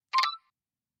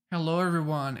Hello,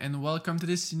 everyone, and welcome to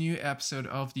this new episode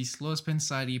of the Slow Spin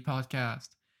Society podcast.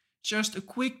 Just a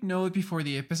quick note before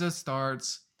the episode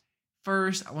starts.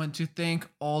 First, I want to thank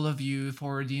all of you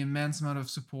for the immense amount of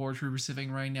support we're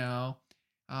receiving right now.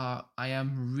 I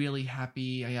am really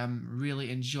happy. I am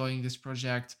really enjoying this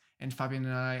project, and Fabian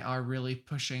and I are really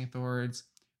pushing towards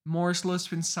more Slow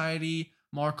Spin Society,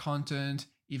 more content,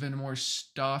 even more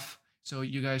stuff. So,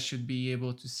 you guys should be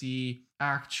able to see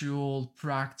actual,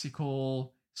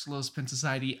 practical Slow Spin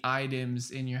Society items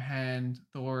in your hand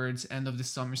towards end of the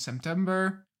summer,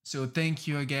 September. So, thank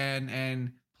you again,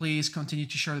 and please continue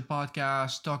to share the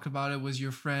podcast, talk about it with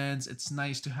your friends. It's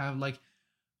nice to have like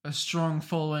a strong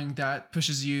following that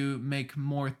pushes you make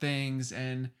more things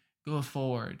and go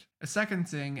forward. A second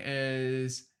thing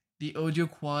is the audio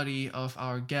quality of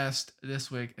our guest this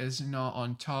week is not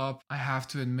on top. I have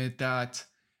to admit that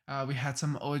we had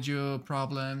some audio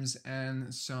problems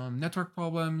and some network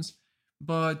problems,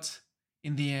 but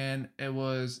in the end, it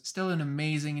was still an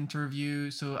amazing interview.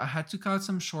 So I had to cut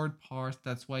some short parts.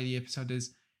 That's why the episode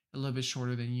is a little bit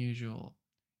shorter than usual.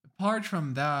 Apart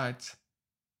from that,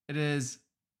 it is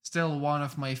still one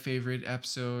of my favorite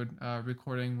episode.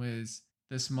 Recording with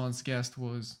this month's guest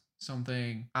was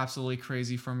something absolutely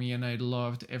crazy for me, and I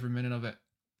loved every minute of it.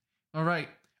 All right,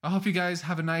 I hope you guys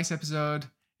have a nice episode,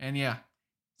 and yeah,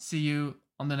 see you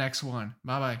on the next one.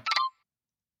 Bye bye.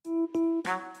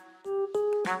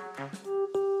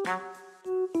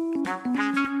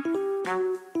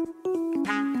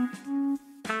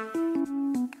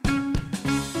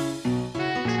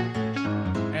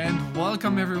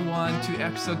 Welcome everyone to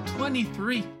episode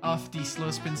 23 of the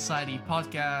Slow Spin Society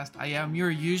podcast. I am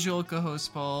your usual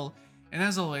co-host Paul, and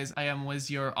as always, I am with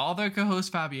your other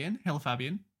co-host Fabian. Hello,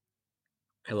 Fabian.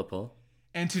 Hello, Paul.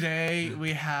 And today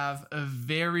we have a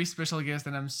very special guest,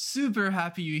 and I'm super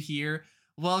happy you're here.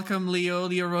 Welcome, Leo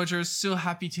Rogers. So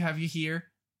happy to have you here.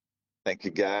 Thank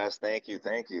you, guys. Thank you.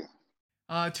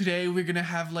 Today we're gonna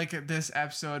have like this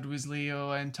episode with Leo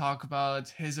and talk about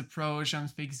his approach on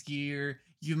fixed gear.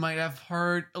 You might have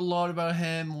heard a lot about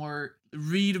him or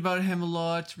read about him a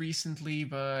lot recently,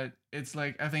 but it's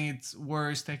like I think it's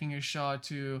worth taking a shot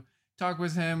to talk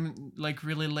with him, like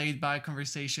really laid back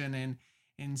conversation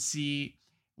and see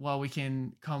what we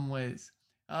can come with.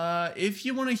 If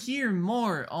you want to hear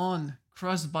more on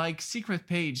Crossbike secret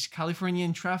page,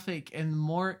 Californian traffic, and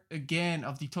more again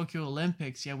of the Tokyo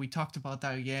Olympics, yeah, we talked about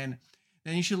that again,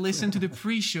 then you should listen to the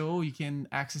pre-show. You can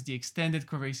access the extended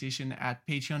conversation at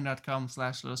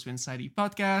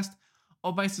patreon.com/LowSpinSocietyPodcast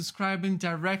or by subscribing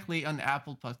directly on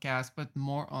Apple Podcasts, but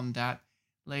more on that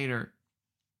later.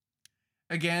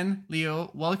 Again,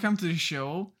 Leo, welcome to the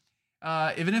show.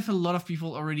 Even if a lot of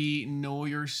people already know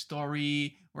your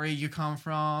story, where you come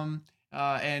from,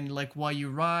 and like why you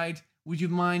ride, would you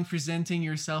mind presenting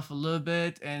yourself a little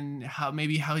bit and how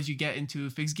did you get into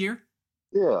fixed gear?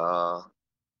 Yeah.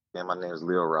 My name is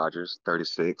Leo Rogers,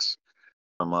 36,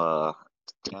 from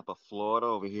Tampa, Florida,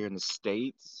 over here in the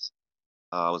States.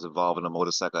 I was involved in a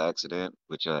motorcycle accident,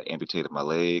 which amputated my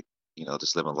leg.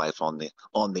 Just living life on the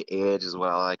edge is what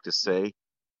I like to say.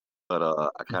 But I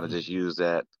kind of just used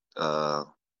that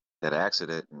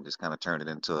accident and just kind of turned it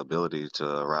into ability to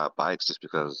ride bikes, just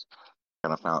because I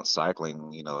kind of found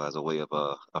cycling, as a way of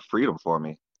a freedom for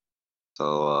me.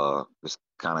 So just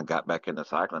kind of got back into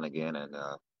cycling again and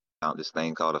found this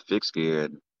thing called a fixed gear,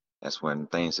 and that's when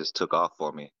things just took off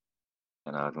for me.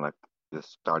 And I like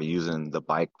just started using the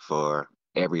bike for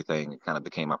everything. It kind of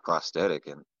became my prosthetic,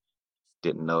 and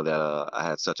didn't know that I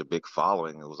had such a big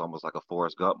following. It was almost like a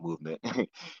Forrest Gump movement.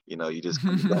 You just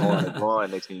keep going and going.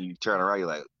 Next thing you turn around, you're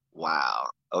like, wow,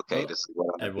 okay, this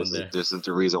is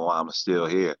the reason why I'm still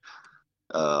here.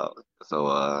 So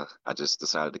I just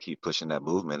decided to keep pushing that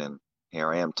movement, and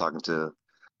here I am talking to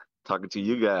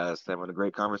you guys, having a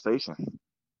great conversation.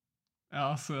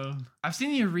 Awesome. I've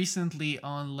seen you recently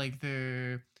on like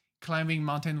the Climbing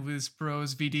Mountain with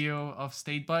Pros video of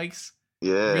state bikes.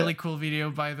 Yeah. Really cool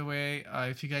video, by the way.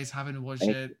 If you guys haven't watched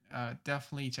it,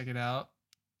 definitely check it out.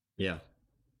 Yeah.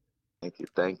 Thank you.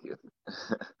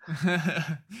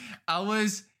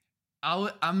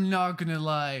 I'm not gonna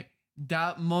lie.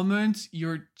 That moment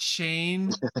your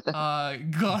chain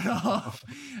got off,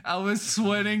 I was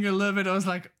sweating a little bit. I was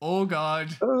like, oh god.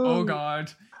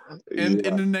 And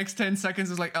in the next 10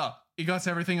 seconds, it's like, oh, he got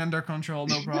everything under control,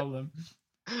 no problem.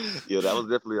 Yeah, that was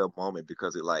definitely a moment,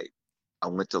 because I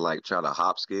went to try to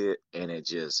hop skid, and it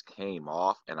just came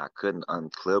off and I couldn't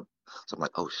unclip. So I'm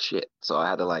like, oh shit. So I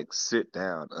had to sit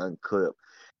down, unclip,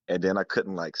 and then I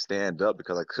couldn't stand up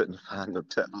because I couldn't find the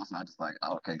pedals. So I just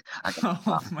okay, I got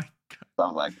Oh my god. So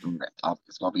I'm like,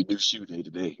 it's gonna be new shoe day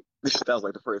today. That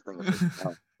was the first thing I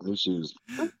said. New shoes.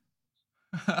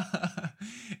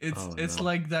 Oh It's no.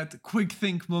 like that quick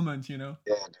think moment, you know.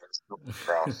 Yeah, dude, it's coming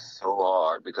across so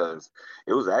hard because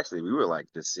it was actually we were like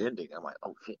descending. I'm like,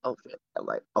 oh shit, oh shit. I'm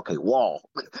like, okay, wall.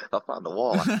 I found the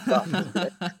wall. I can stop.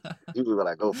 Usually when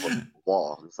I go for the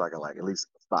wall, so I can like at least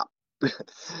stop.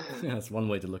 Yeah, that's one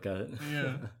way to look at it.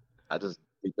 Yeah. I just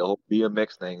did the whole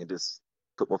BMX thing and just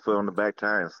put my foot on the back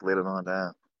tire and slid it on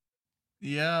down.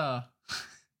 Yeah.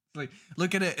 Like,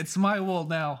 look at it. It's my wall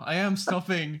now. I am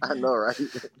stopping. I know, right?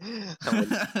 I'm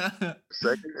like,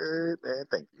 second, man,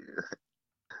 thank you.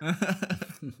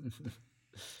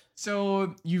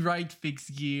 So you ride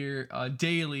fixed gear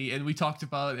daily, and we talked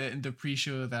about it in the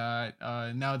pre-show that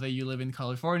now that you live in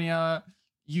California,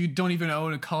 you don't even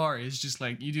own a car. It's just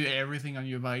like you do everything on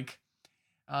your bike.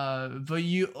 But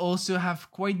you also have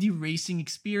quite the racing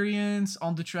experience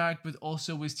on the track, but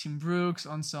also with Tim Brooks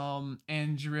on some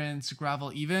endurance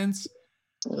gravel events.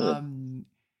 Yeah. Um,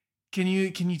 can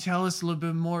you tell us a little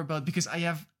bit more about, because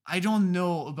I don't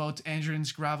know about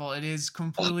endurance gravel. It is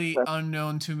completely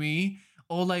unknown to me.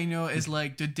 All I know is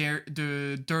like the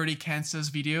Dirty Kansas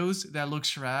videos that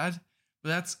looks rad, but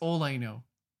that's all I know.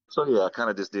 So yeah, I kind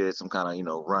of just did some kind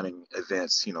of, running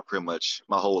events, pretty much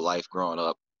my whole life growing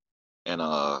up. And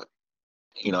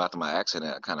after my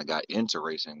accident, I kind of got into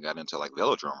racing, got into like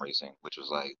velodrome racing, which was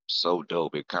like so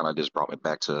dope. It kind of just brought me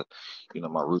back to,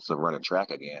 my roots of running track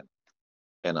again.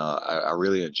 And I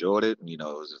really enjoyed it. And, it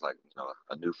was just like,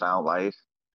 a newfound life.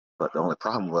 But the only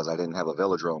problem was I didn't have a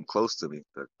velodrome close to me.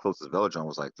 The closest velodrome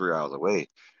was like 3 hours away.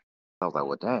 I was like,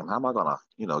 well, damn, how am I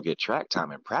gonna, get track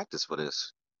time and practice for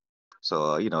this?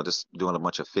 So, just doing a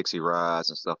bunch of fixie rides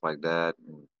and stuff like that.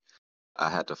 And I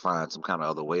had to find some kind of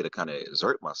other way to kind of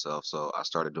exert myself. So I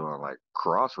started doing like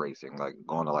cross racing, like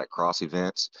going to like cross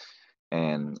events,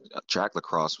 and track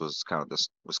lacrosse was kind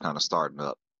of starting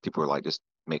up. People were like just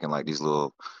making like these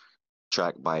little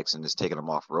track bikes and just taking them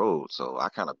off road. So I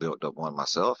kind of built up one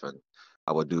myself, and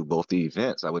I would do both the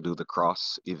events. I would do the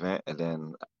cross event, and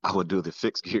then I would do the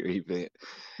fixed gear event.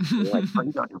 They're like, "Bro,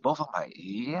 you gonna do both?" I'm like,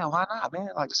 "Yeah, why not, man?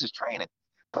 Like this is training."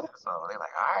 So they're like,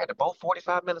 "All right, they're both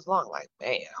 45 minutes long." I'm like,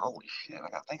 man, holy shit, I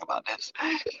gotta think about this.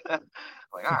 Like,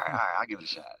 all right, I'll give it a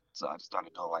shot. So I just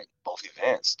started doing like both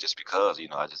events just because,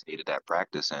 I just needed that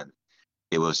practice, and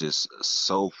it was just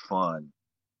so fun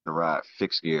to ride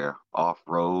fixed gear off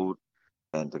road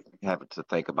and to have to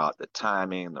think about the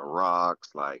timing, the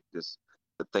rocks, like just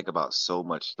to think about so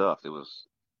much stuff. It was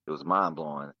mind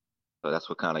blowing. So that's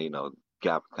what kind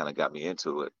of got me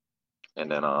into it. And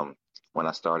then when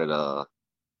I started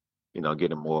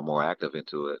getting more and more active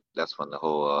into it, that's when the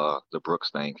whole the Brooks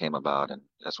thing came about, and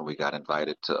that's when we got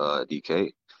invited to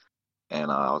DK. And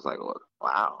I was like, well,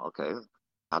 wow, okay,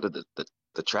 how did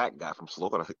the track guy from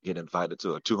Florida get invited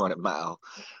to a 200-mile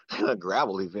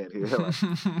gravel event here? Like,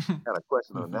 kind of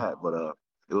question on that, but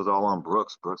it was all on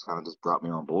Brooks. Brooks kind of just brought me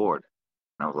on board,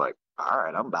 and I was like, all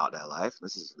right, I'm about that life.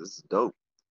 This is dope.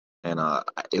 And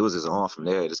it was just on from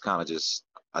there. It just kind of just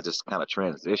I just kind of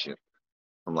transitioned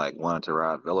from like wanting to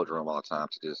ride velodrome all the time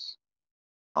to just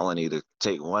I only need to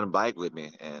take one bike with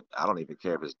me, and I don't even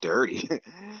care if it's dirty.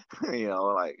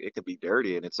 Like it could be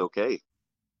dirty and it's okay.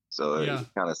 So it Yeah.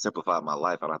 kind of simplified my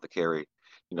life. I don't have to carry,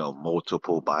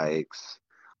 multiple bikes,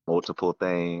 multiple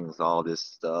things, all this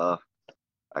stuff.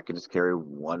 I can just carry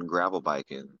one gravel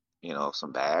bike and,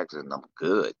 some bags and I'm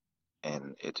good.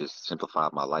 And it just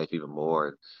simplified my life even more.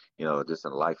 And, just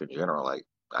in life in general, like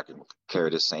I can carry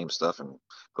the same stuff and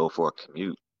go for a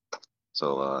commute.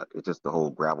 So it just the whole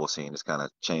gravel scene just kind of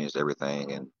changed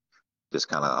everything and just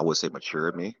kind of I would say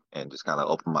matured me and just kind of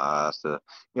opened my eyes to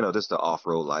just the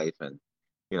off-road life and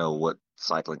what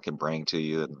cycling can bring to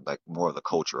you and like more of the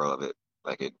culture of it.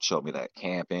 Like it showed me that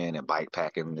camping and bike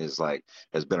packing is like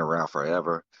has been around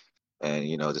forever, and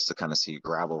just to kind of see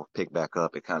gravel pick back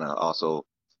up, it kind of also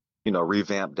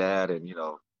revamped that and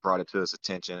brought it to his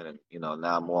attention, and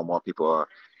now more and more people are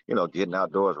getting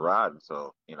outdoors riding.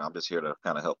 So I'm just here to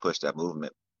kind of help push that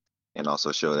movement and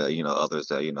also show that others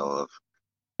that of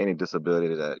any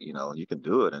disability that you can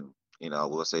do it. And I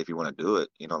will say if you want to do it,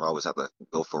 you don't always have to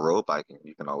go for road biking.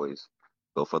 You can always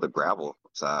go for the gravel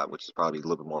side, which is probably a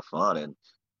little bit more fun, and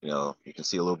you can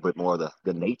see a little bit more of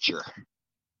the nature.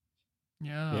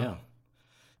 Yeah. Yeah,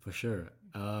 for sure.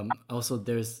 Also,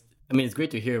 I mean, it's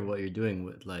great to hear what you're doing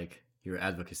with like your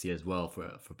advocacy as well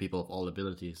for people of all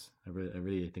abilities. I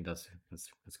really think that's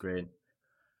great.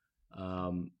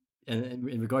 Um, and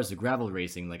in regards to gravel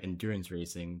racing, like endurance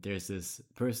racing, there's this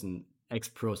person,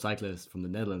 ex-pro cyclist from the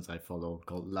Netherlands I follow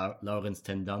called Laurens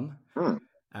ten Dam, Hmm.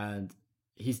 and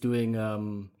he's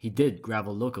doing he did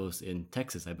gravel locos in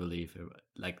Texas, I believe,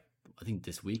 like I think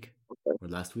this week or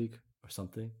last week or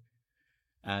something.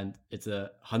 and it's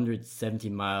a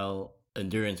 170-mile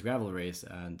endurance gravel race.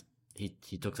 And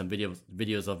he took some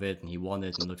videos of it, and he won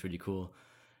it, and it looked really cool.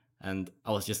 And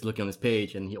I was just looking on his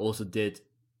page, and he also did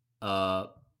a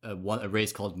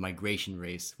race called Migration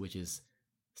Race, which is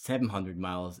 700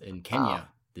 miles in Kenya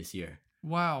this year.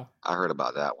 Wow. I heard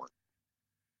about that one.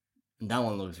 And that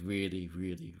one looks really,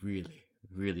 really, really,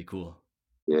 really cool.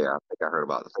 Yeah, I think I heard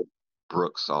about it.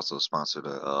 Brooks also sponsored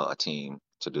a team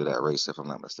to do that race, if I'm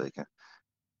not mistaken.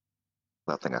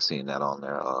 I think I seen that on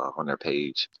their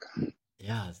page.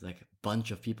 Yeah, it's like a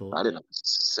bunch of people. I didn't know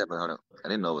 700. I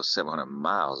didn't know it was 700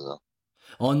 miles though.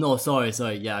 Oh no, sorry.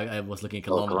 Yeah, I was looking at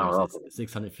kilometers. kilometers. It's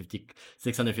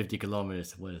 650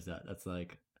 kilometers. What is that? That's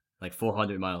like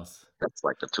 400 miles. That's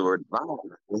like the Tour de France.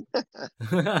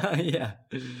 Yeah.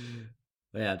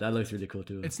 Yeah, that looks really cool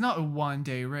too. It's not a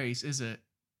 1-day race, is it?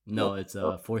 No, it's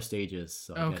 4 stages,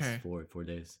 so I Okay. guess 4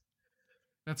 days.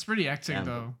 That's pretty hectic Damn.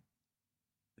 though.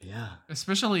 Yeah.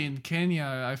 Especially in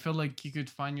Kenya, I feel like you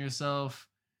could find yourself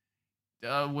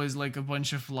with like a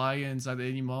bunch of lions at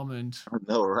any moment. I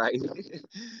know, right?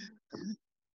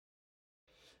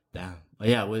 Damn.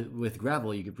 Yeah, with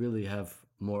gravel, you could really have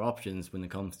more options when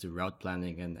it comes to route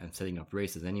planning and setting up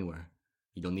races anywhere.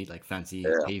 You don't need like fancy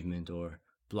pavement or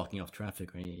blocking off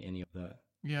traffic or any of that.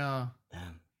 Yeah.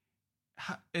 Damn.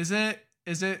 Is it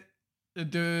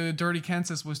the Dirty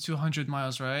Kansas was 200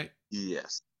 miles, right?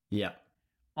 Yes. Yeah.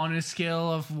 On a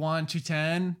scale of 1 to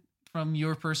 10, from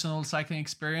your personal cycling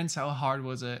experience, how hard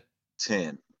was it?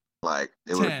 10. Like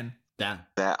it 10. was Damn.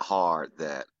 that hard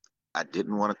that I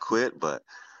didn't want to quit, but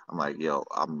I'm like, yo,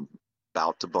 I'm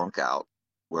about to bunk out.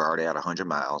 We're already at 100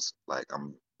 miles. Like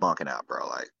I'm bunking out, bro.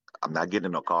 Like I'm not getting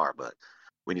in no car, but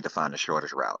we need to find the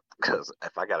shortest route because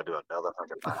if I got to do another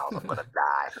 100 miles, I'm gonna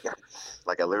die.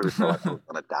 Like I literally felt like I was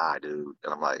gonna die, dude.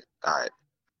 And I'm like, all right.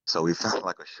 So we found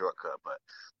like a shortcut, but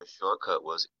the shortcut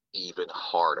was even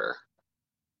harder.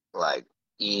 Like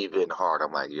even harder.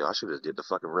 I'm like, yo, I should have did the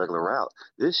fucking regular route.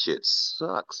 This shit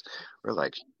sucks. We're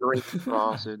like straight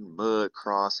crossing, mud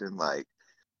crossing. Like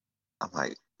I'm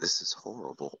like, this is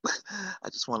horrible. I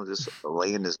just want to just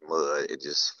lay in this mud and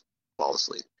just fall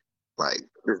asleep. Like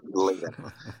just lay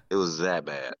down. It was that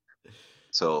bad.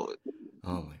 So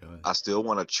Oh my god. I still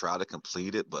want to try to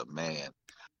complete it, but man,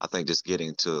 I think just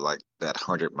getting to like that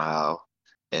 100 mile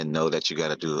and know that you got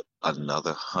to do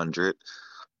another 100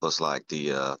 was like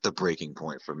the breaking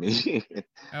point for me.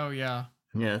 Oh yeah.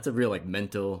 Yeah, that's a real like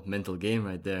mental game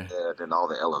right there. And then all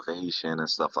the elevation and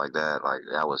stuff like that, like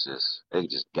that was just it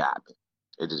just got me.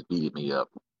 It just beat me up.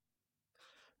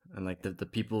 And like the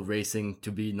people racing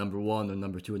to be number 1 or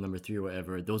number 2 or number 3 or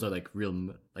whatever, those are like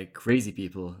real like crazy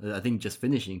people. I think just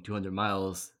finishing 200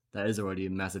 miles, that is already a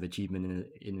massive achievement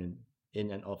in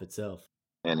and of itself.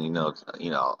 And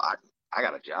I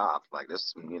got a job like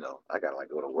this. I gotta like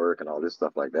go to work and all this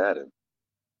stuff like that and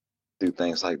do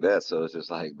things like that. So it's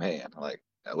just like, man, like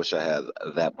I wish I had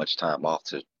that much time off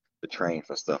to train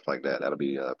for stuff like that. That'll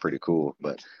be pretty cool.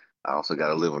 But I also got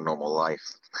to live a normal life.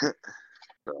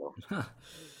 So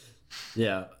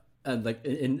Yeah, and like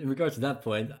in regards to that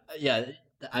point, yeah,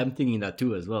 I'm thinking that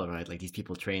too as well, right? Like these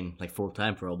people train like full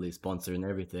time, probably sponsored and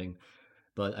everything.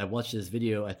 But I watched this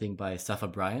video, I think by Safa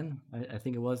Bryan, I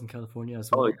think it was in California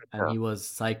as well, and he was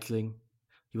cycling.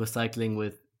 He was cycling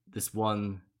with this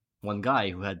one guy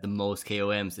who had the most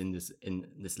KOMs in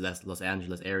this Los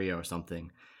Angeles area or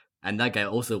something, and that guy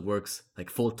also works like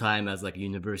full time as like a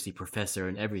university professor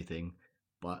and everything,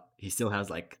 but he still has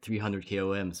like 300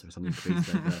 KOMs or something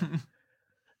crazy like that.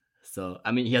 So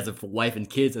I mean, he has a wife and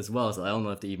kids as well, so I don't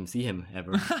know if they even see him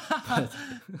ever.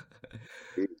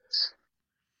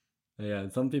 But, yeah,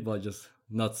 some people are just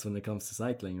nuts when it comes to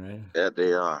cycling, right? yeah,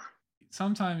 they are.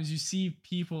 Sometimes you see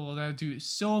people that do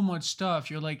so much stuff.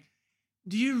 You're like,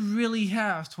 do you really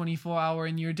have 24 hours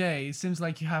in your day? It seems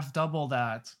like you have double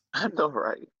that. I know,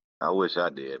 right? I wish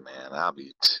I did, man.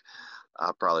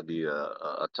 I'll probably be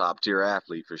a top tier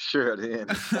athlete for sure then.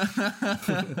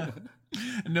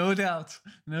 No doubt.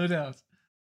 No doubt.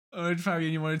 All right,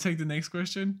 Fabian, you want to take the next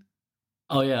question?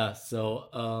 Oh yeah,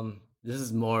 so this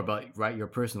is more about your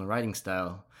personal riding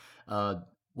style.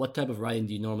 What type of riding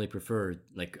do you normally prefer,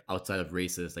 like outside of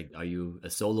races? Like, are you a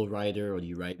solo rider, or do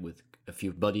you ride with a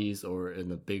few buddies, or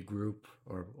in a big group,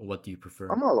 or what do you prefer?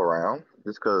 I'm all around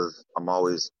just because I'm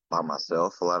always by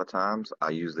myself a lot of times. I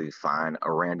usually find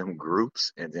a random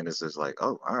groups and then it's just like,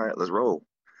 oh, all right, let's roll.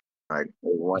 Like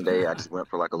one day I just went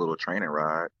for like a little training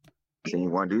ride.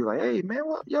 Seen one dude like, hey man,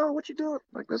 what you doing?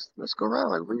 Like let's go ride.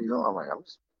 Like where you going? I'm like, I'm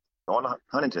just going to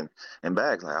Huntington and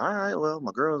back. Like, all right, well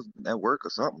my girl's at work or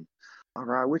something. I'll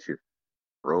ride with you.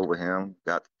 Rode with him,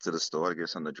 got to the store to get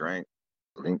something to drink,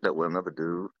 linked up with another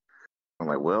dude. I'm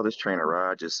like, well, this trainer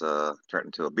ride just turned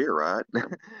into a beer ride.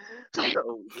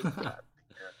 So we just got there,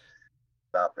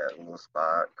 stopped at a little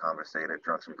spot, conversated,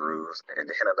 drunk some brews, and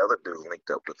then another dude linked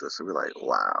up with us. So we're like,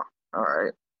 wow, all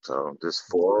right. So just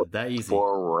That easy.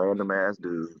 four random ass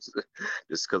dudes,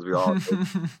 just because we all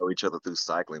know each other through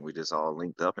cycling. We just all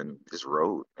linked up and just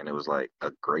rode, and it was like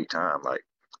a great time. Like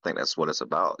I think that's what it's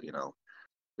about,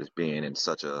 just being in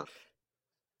such a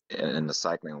in the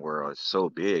cycling world. It's so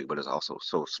big, but it's also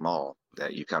so small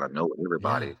that you kind of know Yeah.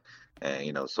 everybody,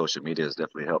 and social media has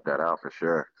definitely helped that out for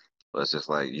sure. But it's just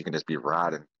like you can just be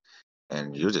riding,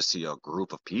 and you'll just see a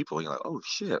group of people. You're like, oh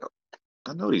shit,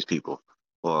 I know these people,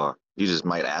 or you just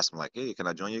might ask them like, hey, can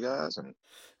I join you guys? And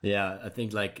Yeah, I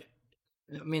think like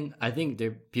I mean, I think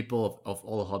there people of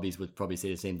all hobbies would probably say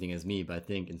the same thing as me, but I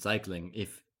think in cycling,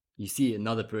 if you see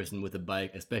another person with a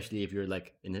bike, especially if you're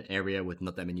like in an area with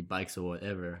not that many bikes or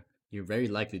whatever, you're very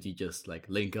likely to just like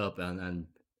link up and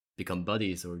become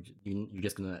buddies, or you're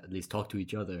just gonna at least talk to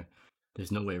each other.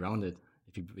 There's no way around it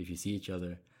if you see each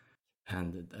other,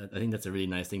 and I think that's a really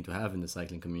nice thing to have in the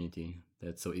cycling community.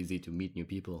 That's so easy to meet new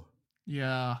people.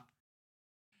 Yeah.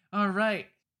 All right.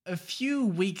 A few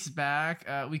weeks back,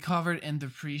 we covered in the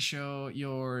pre-show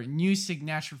your new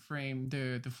signature frame,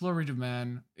 the Florida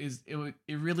Man. It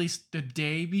released the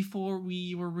day before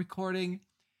we were recording.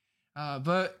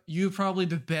 But you're probably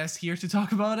the best here to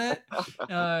talk about it.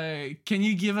 Can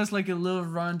you give us like a little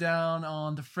rundown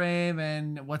on the frame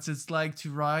and what's it's like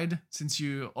to ride, since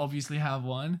you obviously have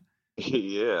one?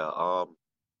 yeah, I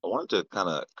wanted to kind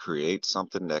of create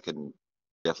something that can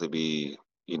definitely be,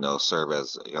 serve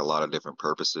as a lot of different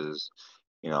purposes.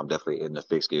 I'm definitely in the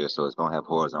fixed gear, so it's gonna have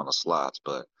horizontal slots,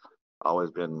 but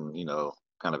always been,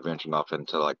 kind of venturing off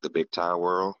into like the big tire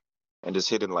world and just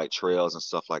hitting like trails and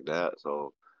stuff like that.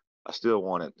 So I still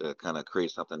wanted to kind of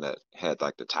create something that had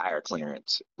like the tire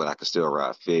clearance, but I could still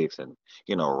ride fixed and,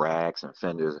 racks and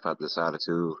fenders if I decided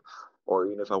to. Or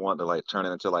even if I wanted to like turn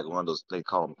it into like one of those, they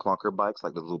call them clunker bikes,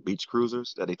 like the little beach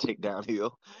cruisers that they take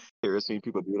downhill. You ever seen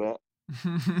people do that?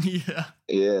 Yeah.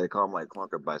 Yeah, they call them like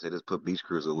clunker bikes. They just put beach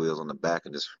cruiser wheels on the back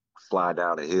and just fly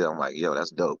down the hill. I'm like, yo,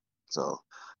 that's dope. So,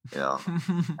 you know,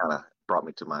 kind of brought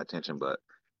me to my attention. But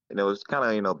it was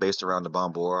kind of based around the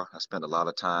Bombora. I spent a lot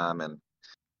of time and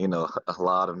a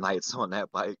lot of nights on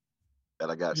that bike that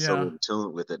I got so Yeah. in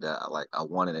tune with it that I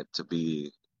wanted it to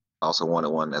be. Also wanted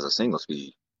one as a single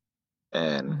speed,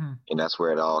 and Mhm. that's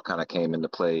where it all kind of came into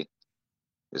play.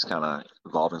 It's kind of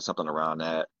evolving something around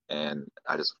that, and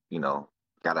I just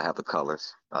got to have the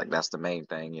colors. Like that's the main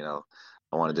thing. I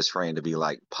wanted this frame to be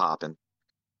like popping.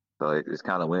 So it just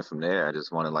kind of went from there. I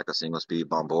just wanted like a single speed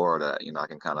Bombora that I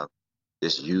can kind of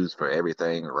just use for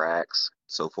everything, racks,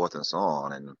 so forth and so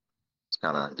on, and it's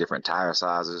kind of different tire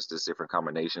sizes, just different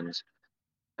combinations,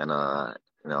 and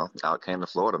out came the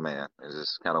Florida Man. It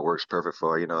just kind of works perfect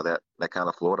for that kind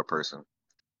of Florida person.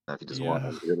 If you just want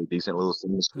Yeah. a really decent little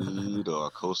single speed or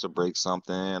a coaster brake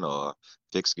something or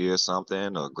fixed gear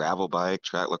something or gravel bike,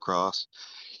 track lacrosse,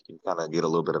 you kind of get a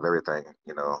little bit of everything,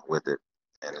 with it.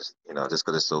 And it's, just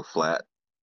because it's so flat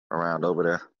around over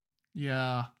there.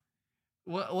 Yeah.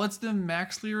 What's the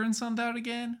max clearance on that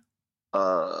again?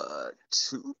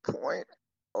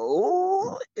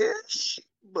 2.0 ish,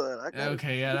 but I got a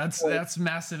Okay, yeah, 2 point, that's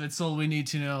massive. It's all we need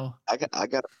to know. I got a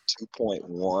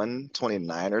 2.1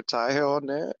 29er tire on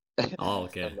there. Oh, And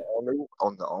okay.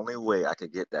 the only way I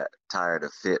could get that tire to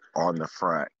fit on the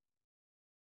front,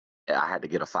 I had to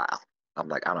get a file. I'm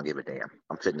like, I don't give a damn.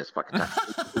 I'm fitting this fucking tire.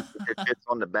 If it fits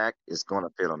on the back, it's gonna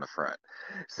fit on the front.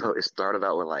 So it started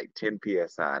out with like 10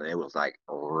 psi, and it was like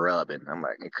rubbing. I'm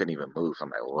like, it couldn't even move. So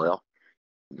I'm like, well,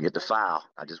 get the file.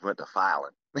 I just went to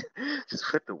filing,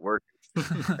 just went to work,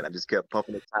 and I just kept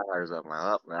pumping the tires up. I'm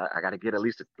like, oh, I got to get at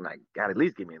least, like, got to at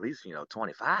least give me at least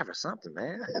 25 or something,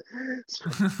 man. So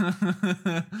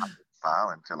file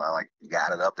until I like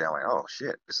got it up there. I'm like, oh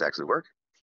shit, it's actually working.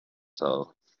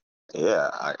 So yeah,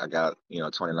 I got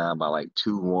 29 by like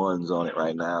 2 1s on it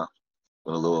right now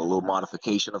with a little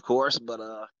modification, of course. But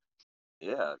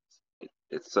yeah,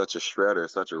 it's such a shredder,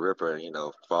 such a ripper.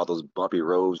 For all those bumpy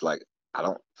roads, like I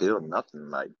don't feel nothing.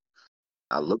 Like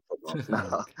I look for bumps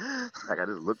now. Like I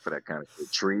just look for that kind of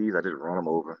shit. Trees, I just run them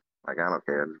over. Like I don't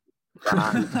care.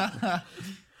 Ride.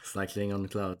 Cycling on the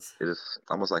clouds. It is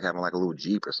almost like having like a little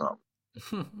Jeep or something.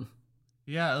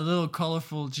 Yeah, a little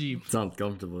colorful Jeep. Sounds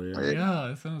comfortable, yeah. Yeah,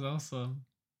 Yeah, it sounds awesome.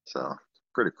 so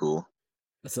pretty cool.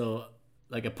 So,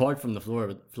 like, apart from the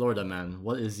Florida Man,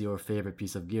 what is your favorite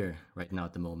piece of gear right now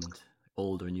at the moment?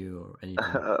 Old or new or anything?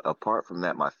 Apart from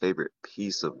that, my favorite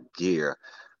piece of gear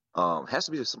has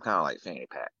to be some kind of like fanny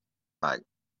pack. Like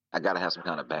I gotta have some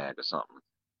kind of bag or something.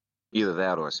 Either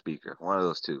that or a speaker. One of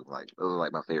those two. Like those are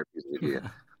like my favorite pieces of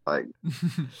gear. Like,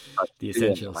 The yeah,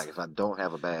 essentials. like if I don't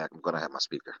have a bag, I'm gonna have my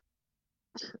speaker.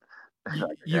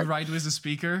 Like, You ride with a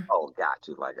speaker? oh, got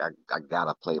to. Like I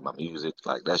gotta play my music.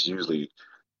 Like that's usually,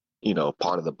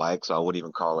 part of the bike. So I wouldn't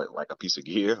even call it like a piece of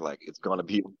gear. Like it's gonna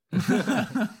be like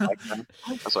that.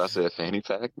 That's why I said fanny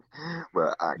pack.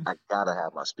 But I gotta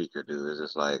have my speaker, dude. It's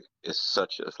just like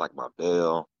it's like my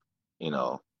bell, you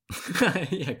know,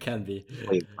 Yeah, it can be.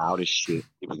 play loud as shit.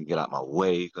 People can get out my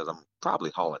way because I'm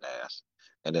probably hauling ass.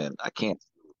 And then I can't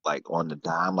like on the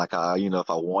dime like if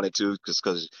I wanted to, just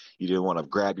because you didn't want to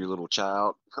grab your little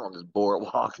child on this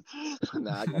boardwalk.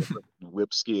 Now I gotta put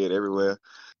whip skid everywhere.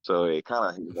 So it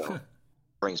kind of,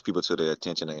 brings people to their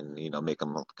attention and, make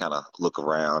them kind of look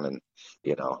around and,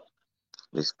 you know,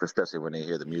 especially when they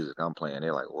hear the music I'm playing,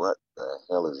 they're like, what the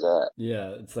hell is that? Yeah,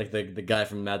 it's like the guy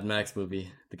from Mad Max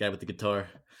movie, the guy with the guitar.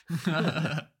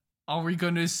 Are we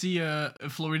going to see a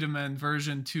Florida Man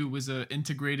version 2 with an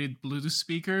integrated Bluetooth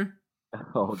speaker?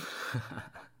 Oh,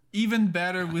 Even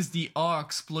better with the aux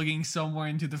plugging somewhere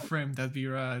into the frame. That'd be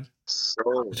rad. so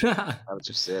now that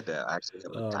you said that, I actually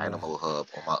have a Oh, no. dynamo hub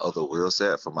on my other wheel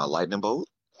set for my lightning bolt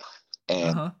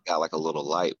and Uh-huh. got like a little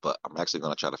light, but I'm actually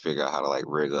going to try to figure out how to like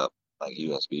rig up like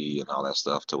USB and all that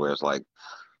stuff to where it's like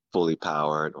fully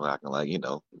powered where I can like,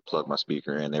 plug my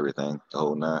speaker in, everything, the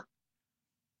whole nine.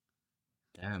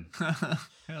 Damn.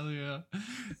 Hell yeah.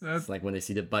 It's like when they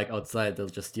see the bike outside, they'll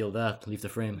just steal that, leave the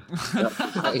frame.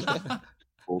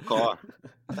 Full car.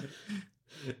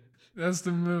 That's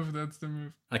the move. That's the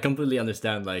move. I completely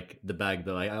understand like the bag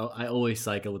though. I always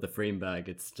cycle with the frame bag.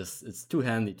 It's too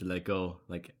handy to let go.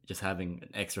 Like just having an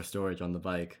extra storage on the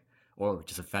bike or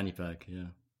just a fanny pack. Yeah.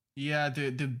 Yeah,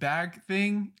 the bag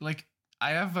thing. Like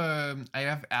I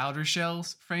have outer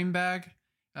shells frame bag.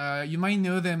 You might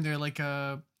know them. They're like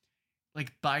a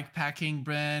bike packing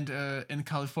brand in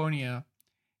California,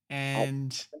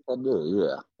 and I do,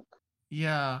 yeah.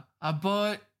 yeah, I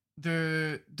bought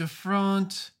the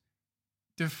front,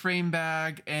 the frame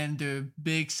bag, and the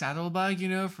big saddle bag.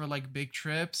 For like big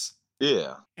trips.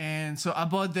 Yeah. And so I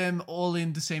bought them all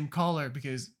in the same color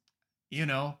because you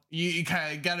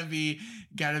kind of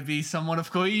gotta be somewhat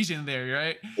of cohesion there,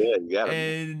 right? Yeah, you got it.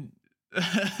 And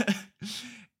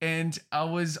and I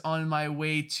was on my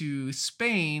way to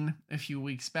Spain a few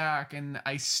weeks back, and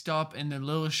I stopped in a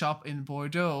little shop in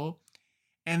Bordeaux,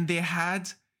 and they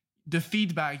had the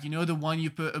feedback, the one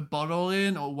you put a bottle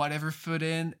in or whatever food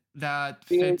in that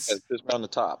fits. It's just around the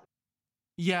top.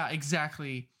 Yeah,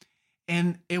 exactly.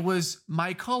 And it was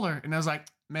my color, and I was like,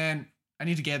 man, I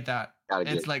need to get that.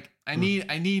 It's like I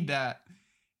need that.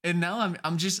 And now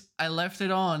I left it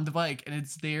on the bike and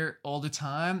it's there all the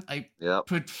time. I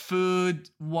put food,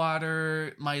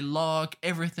 water, my lock,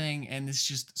 everything, and it's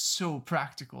just so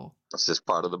practical. That's just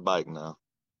part of the bike now.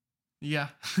 Yeah,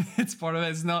 it's part of it.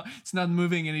 It's not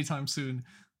moving anytime soon.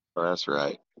 Oh, that's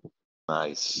right.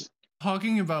 Nice.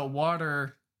 Talking about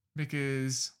water,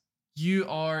 because you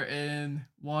are in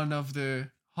one of the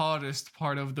hottest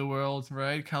part of the world,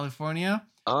 right? California?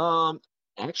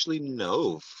 Actually,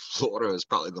 no. Florida is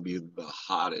probably gonna be the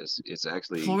hottest. It's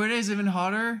actually Florida is even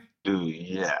hotter? Dude,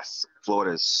 yes.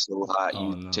 Florida is so hot, Oh,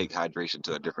 you no. take hydration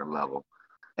to a different level.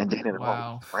 And then it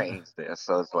Wow. always rains there.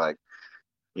 So it's like,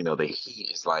 the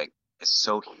heat is like it's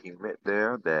so humid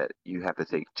there that you have to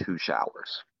take 2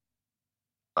 showers.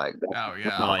 Like that's Oh how yeah. Oh, yeah,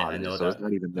 hot I it know is. So it's that.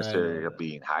 not even I know necessarily that.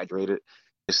 being hydrated.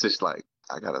 It's just like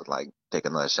I gotta like take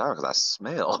another shower because I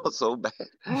smell so bad.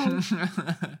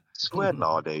 Sweating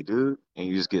all day, dude. And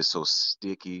you just get so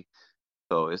sticky.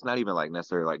 So it's not even like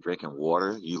necessarily like drinking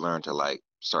water. You learn to like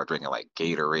start drinking like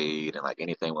Gatorade and like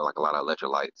anything with like a lot of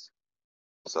electrolytes.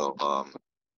 So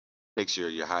takes your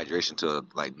hydration to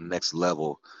like next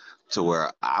level to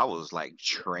where I was like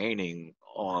training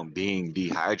on being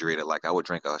dehydrated. Like I would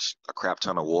drink a crap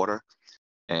ton of water.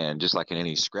 And just like in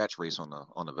any scratch race on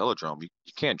the velodrome, you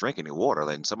can't drink any water.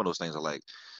 Like, and some of those things are like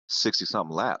 60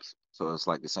 something laps. So it's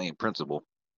like the same principle.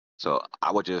 So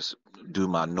I would just do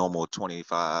my normal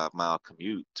 25-mile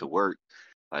commute to work,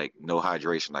 like no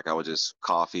hydration. Like I would just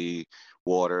coffee,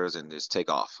 waters, and just take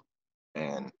off.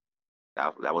 And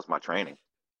that was my training.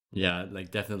 Yeah,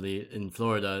 like definitely in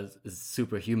Florida, it's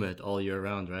super humid all year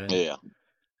round, right? Yeah.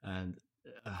 And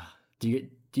do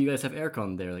you guys have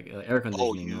aircon there, like air Oh,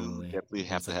 conditioning you normally? definitely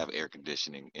have to inside? have air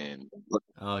conditioning. And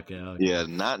Okay. yeah,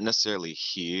 not necessarily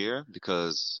here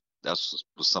because was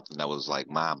something that was like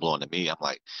mind blowing to me. I'm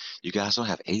like, you guys don't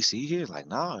have AC here? Like,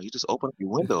 no, you just open up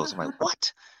your windows. I'm like,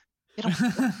 what? You don't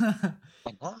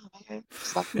like, no, man.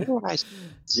 It's like nice.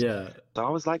 Yeah. So I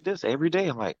was like this every day.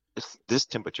 I'm like, it's this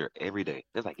temperature every day.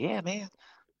 They're like, yeah, man.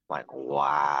 I'm like,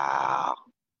 wow.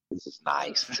 This is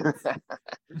nice.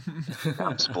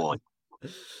 I'm spoiled.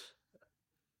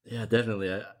 Yeah,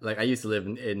 definitely. I used to live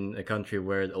in a country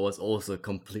where it was also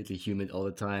completely humid all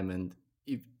the time, and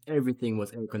everything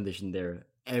was air conditioned there,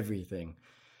 everything.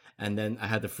 And then I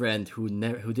had a friend who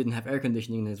didn't have air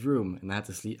conditioning in his room, and I had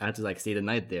to sleep. I had to like stay the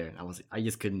night there. And I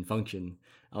just couldn't function.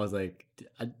 I was like,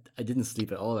 I didn't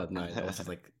sleep at all that night. I was just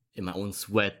like in my own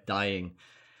sweat, dying.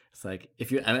 It's like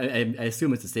if you, I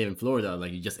assume it's the same in Florida.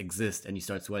 Like you just exist and you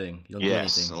start sweating. You don't do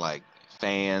Yes, anything. like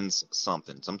fans,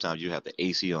 something. Sometimes you have the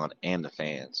AC on and the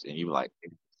fans, and you like,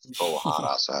 it's so hot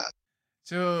outside.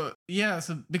 So yeah,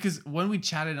 so because when we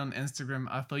chatted on Instagram,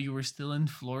 I thought you were still in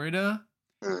Florida.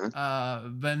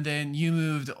 But then you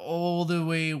moved all the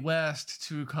way west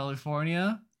to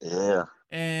California. Yeah.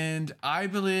 And I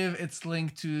believe it's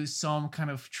linked to some kind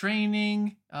of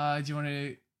training. Do you want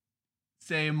to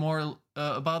say more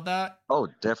about that? Oh,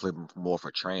 definitely more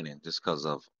for training, just because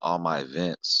of all my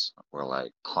events were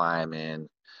like climbing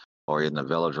or in the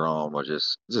velodrome or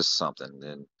just something.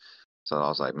 And so I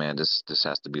was like, man, this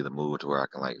has to be the move to where I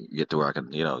can like get to where I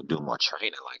can, do more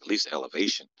training, like at least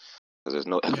elevation, because there's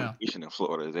no Yeah. elevation in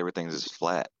Florida. Everything's just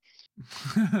flat.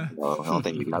 I don't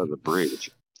think you got the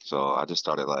bridge. So I just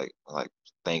started like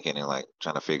thinking and like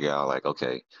trying to figure out like,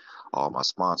 okay, all my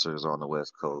sponsors are on the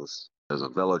West Coast. There's a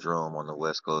velodrome on the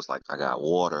West Coast. Like I got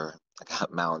water, I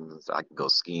got mountains. I can go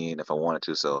skiing if I wanted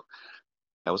to. So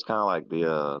that was kind of like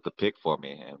the pick for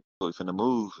me. And so we finna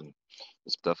move and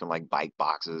stuff in like bike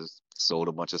boxes. Sold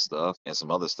a bunch of stuff and some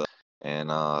other stuff.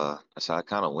 And that's how I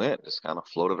kind of went. Just kind of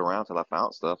floated around till I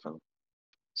found stuff and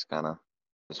just kind of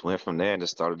just went from there and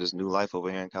just started this new life over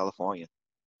here in California.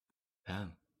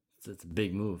 Damn, it's a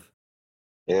big move.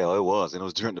 Yeah, it was, and it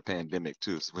was during the pandemic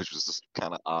too, which was just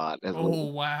kind of odd as well. Oh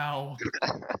wow!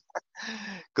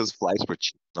 Because flights were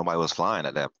cheap. Nobody was flying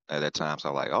at that time, so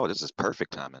I'm like, oh, this is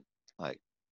perfect timing. Like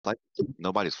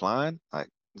nobody's flying. Like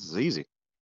this is easy.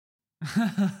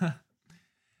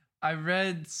 I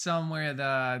read somewhere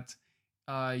that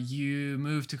you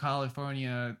moved to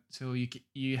California so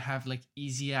you have like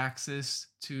easy access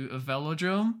to a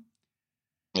velodrome.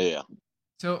 Yeah.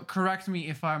 So correct me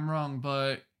if I'm wrong,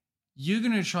 but you're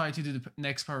gonna try to do the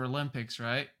next Paralympics,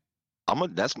 right?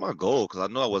 That's my goal because I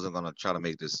know I wasn't gonna try to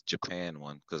make this Japan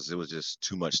one because it was just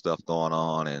too much stuff going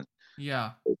on and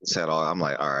Yeah. I'm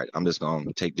like, all right, I'm just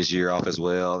gonna take this year off as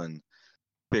well and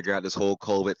figure out this whole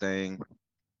COVID thing.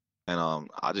 And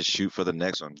I'll just shoot for the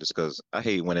next one just because I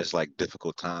hate when it's like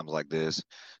difficult times like this.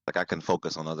 Like I can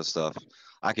focus on other stuff.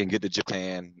 I can get to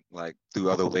Japan like through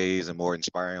other ways and more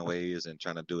inspiring ways and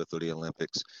trying to do it through the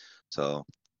Olympics. So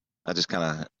I just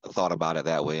kind of thought about it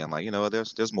that way. I'm like,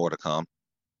 there's more to come.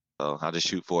 So I'll just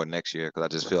shoot for it next year because I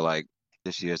just feel like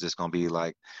this year is just gonna be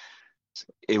like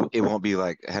it won't be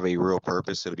like have a real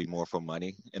purpose. It'll be more for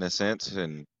money in a sense,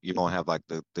 and you won't have like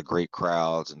the great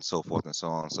crowds and so forth and so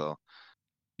on. So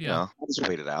Yeah. I'll just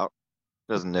wait it out.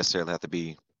 Doesn't necessarily have to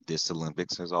be this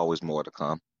Olympics. There's always more to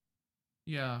come.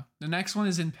 Yeah. The next one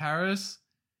is in Paris,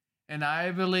 and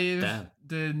I believe Damn.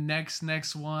 the next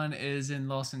one is in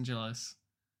Los Angeles.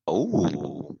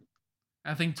 Oh,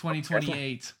 I think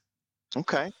 2028.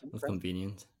 okay. That's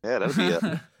convenient. Yeah,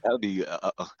 that'd be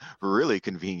really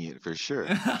convenient for sure.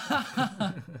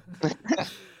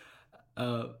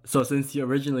 So since you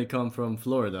originally come from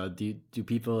Florida, do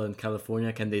people in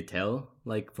California, can they tell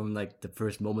like from like the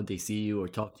first moment they see you or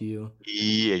talk to you?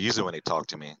 Yeah, usually when they talk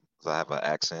to me, 'cause I have an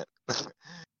accent.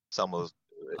 It's almost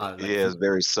Like it's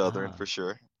very southern ah, for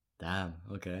sure. damn,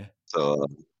 okay. So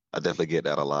I definitely get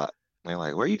that a lot. They're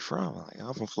like, "Where are you from?" I'm like,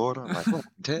 "I'm from Florida." I'm like, "What?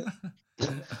 Ted?"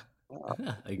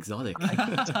 Exotic.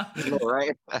 You know,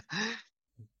 right?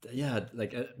 Yeah,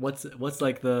 like what's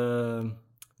like the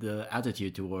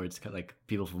attitude towards like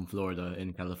people from Florida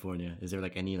in California? Is there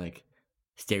like any like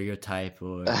stereotype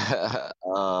or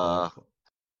uh,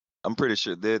 I'm pretty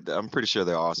sure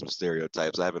there are some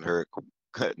stereotypes. I haven't heard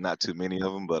not too many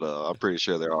of them, but I'm pretty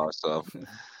sure there are some.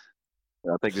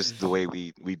 I think just the way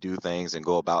we do things and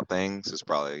go about things is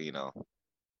probably,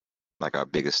 like our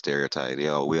biggest stereotype.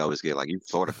 We always get like, you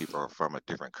Florida people are from a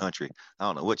different country. I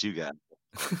don't know what you got.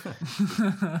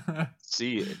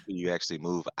 See it until you actually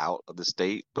move out of the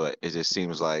state, but it just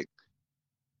seems like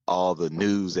all the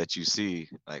news that you see,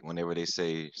 like whenever they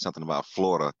say something about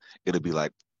Florida, it'll be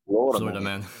like Florida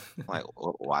man. man. Like,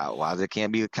 why there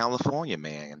can't be a California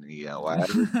man? Why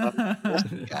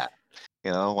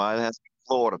why it has to be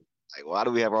Florida? Like, why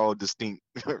do we have our own distinct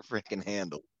freaking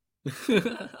handle? It's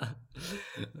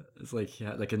like,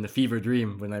 yeah, like in the fever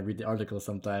dream when I read the article.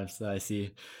 Sometimes I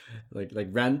see like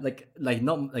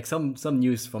not like some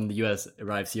news from the US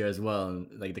arrives here as well,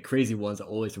 and like the crazy ones are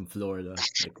always from Florida,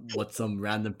 like what some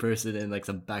random person in like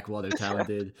some backwater town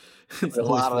did. It's A always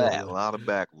lot of that, a Florida. lot of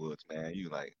backwoods, man. You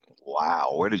like,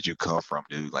 wow, where did you come from,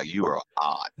 dude? Like, you are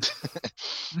odd.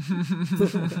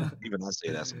 Even I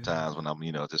say that sometimes when I'm,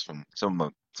 just from some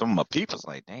of my people's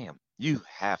like, damn, you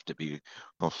have to be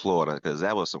from Florida because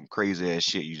that was some crazy ass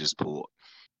shit you just pulled.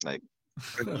 Like,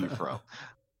 where are you from?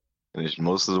 And it's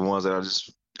most of the ones that are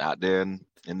just out there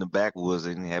in the backwoods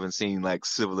and haven't seen like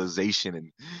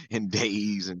civilization in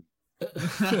days and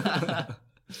got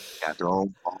their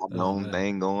own farm, their Oh own man,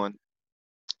 thing going.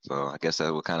 So I guess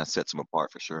that what kind of sets them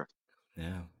apart for sure.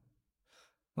 yeah.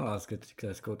 Well, that's good.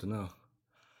 That's cool to know.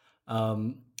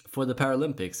 For the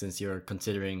Paralympics, since you're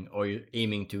considering or you're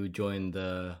aiming to join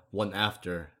the one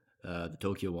after the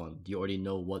Tokyo one, do you already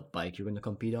know what bike you're going to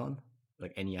compete on?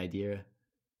 Like any idea?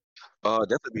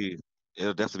 Definitely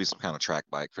it'll definitely be some kind of track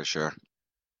bike for sure.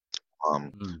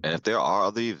 Um, Mm. and if there are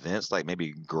other events like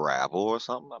maybe gravel or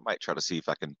something, I might try to see if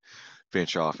I can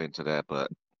venture off into that. But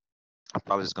I'm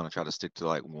probably just gonna try to stick to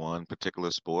like one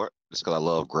particular sport, just because I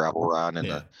love gravel riding and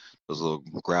Yeah. those little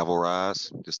gravel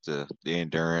rides, just the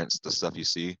endurance, the stuff you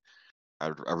see. I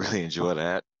really enjoy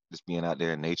that. Just being out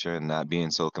there in nature and not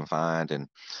being so confined and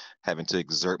having to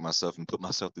exert myself and put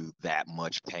myself through that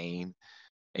much pain.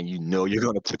 And you're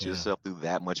gonna put Yeah. yourself through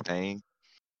that much pain.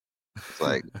 It's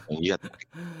like and you have to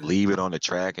leave it on the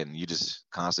track and you just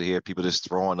constantly hear people just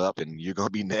throwing up and you're gonna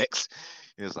be next.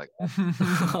 It's like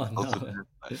Oh go for no. that.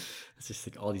 It's just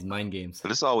like all these mind games.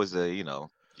 But it's always you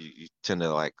tend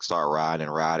to like start riding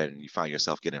and riding and you find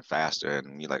yourself getting faster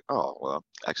and you're like, oh well,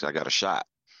 actually I got a shot.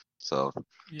 So,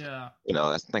 Yeah.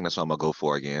 I think that's what I'm gonna go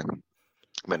for again.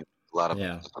 I mean a lot of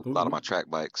Yeah. a lot of my track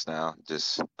bikes now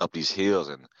just up these hills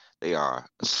and they are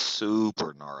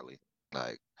super gnarly.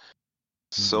 Like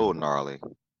so Mm. gnarly.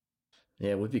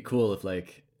 Yeah, it would be cool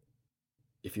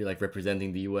if you're like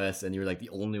representing the US and you're like the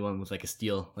only one with like a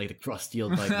steel, like the cross steel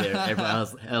bike there. Everyone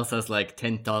else has like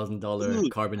 $10,000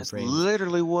 Dude, carbon that's frames.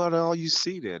 literally what all you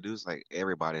see there, dude. It's like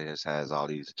everybody has all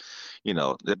these,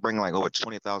 they bring like over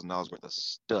 $20,000 worth of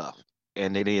stuff,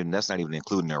 and that's not even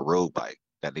including their road bike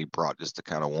that they brought just to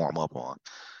kind of warm up on.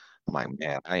 I'm like,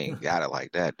 man, I ain't got it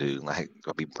like that, dude. Like,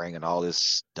 I'll be bringing all this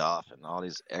stuff and all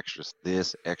these extras,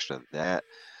 this, extra that.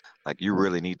 Like, you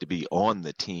really need to be on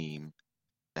the team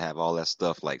to have all that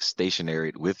stuff like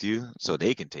stationary with you so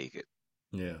they can take it.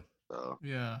 Yeah. So.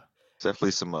 Yeah.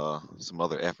 Definitely some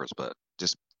other efforts, but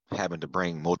just having to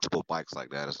bring multiple bikes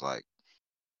like that is like,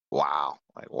 wow,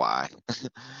 like why?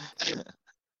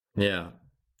 Yeah.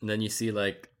 And then you see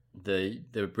like the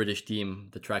British team,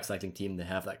 the track cycling team, they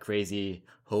have that crazy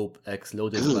Hope X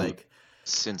Lotus Dude, bike.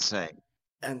 it's insane,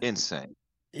 And insane.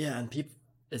 yeah, and people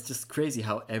it's just crazy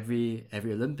how every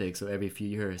Olympics or every few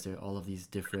years there are all of these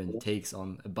different takes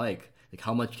on a bike. Like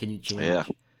how much can you Yeah,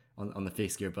 change on the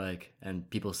fixed gear bike and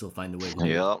people still find a way to do it.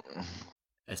 yep.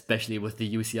 Especially with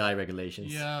the UCI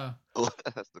regulations. Yeah.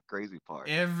 That's the crazy part.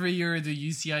 Every year the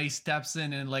UCI steps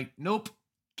in and like, nope,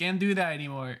 can't do that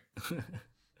anymore.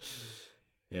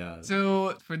 Yeah.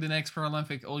 So for the next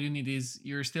Paralympic, all you need is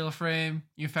your steel frame,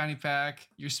 your fanny pack,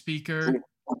 your speaker.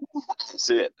 That's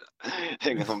it.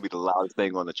 Ain't gonna be the loudest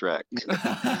thing on the track.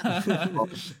 I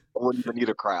wouldn't even need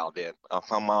a crowd then.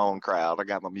 I'm my own crowd. I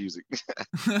got my music.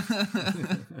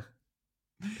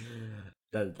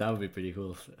 That would be pretty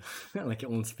cool. Like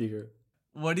your own speaker.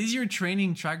 What is your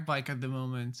training track bike at the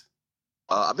moment?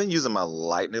 I've been using my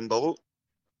Lightning Bolt.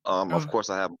 Of Oh, course,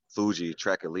 I have Fuji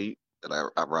Track Elite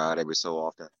that I ride every so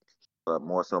often, but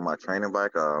more so my training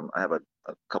bike. I have a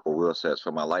couple wheel sets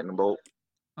for my Lightning Bolt,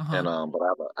 uh-huh. and but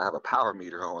I have a power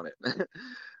meter on it,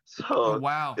 Oh, so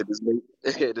wow. it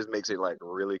just makes it like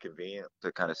really convenient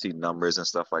to kind of see numbers and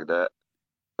stuff like that.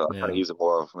 So I kind of Yeah. use it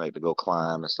more of like to go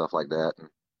climb and stuff like that, and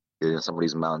get in some of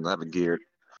these mountains. I have it geared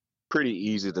pretty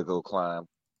easy to go climb,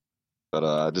 but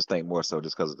I just think more so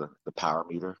just because of the power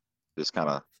meter, just kind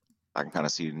of I can kind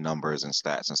of see numbers and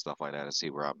stats and stuff like that and see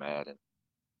where I'm at. And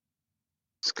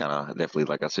it's kind of definitely,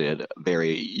 like I said,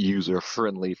 very user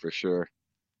friendly for sure.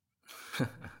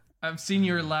 I've seen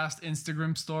your last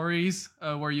Instagram stories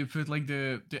where you put like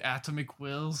the atomic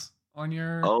wheels on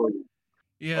your Oh, oh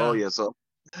yeah. yeah. So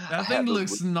I That thing had those.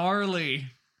 looks gnarly.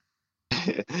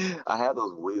 I had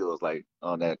those wheels like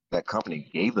on that company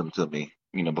gave them to me,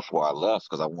 before I left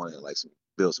because I wanted like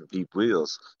build some deep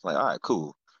wheels. It's like, all right,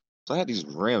 cool. So I had these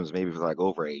rims maybe for like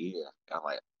over a year. I'm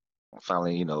like,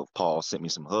 finally, Paul sent me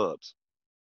some hubs.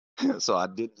 So I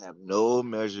didn't have no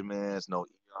measurements, no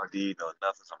RD, no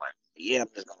nothing. So I'm like, yeah, I'm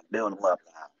just gonna build them up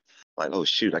now. Like, oh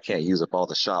shoot, I can't use up all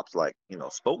the shops like,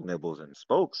 spoke nibbles and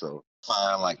spoke. So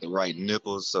find like the right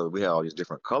nipples. So we have all these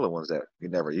different color ones that we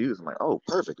never use. I'm like, oh,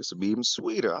 perfect. This will be even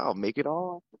sweeter. I'll make it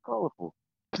all colorful.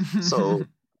 So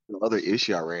the other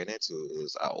issue I ran into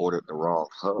is I ordered the wrong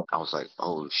hub. I was like,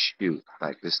 oh shoot,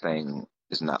 like this thing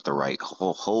is not the right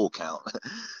hole count.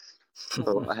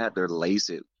 So I had to lace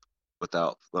it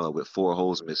without with four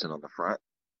holes missing on the front,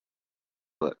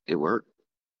 but it worked.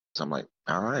 So I'm like,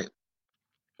 all right.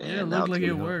 Yeah, it And looked now like it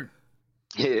go. worked.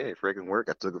 yeah, it freaking worked.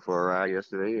 I took it for a ride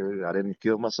yesterday. I didn't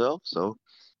kill myself, so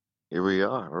here we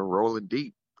are. We're rolling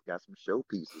deep. Got some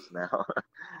showpieces now.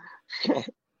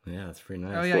 Yeah, that's pretty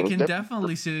Oh nice. yeah, I So it's can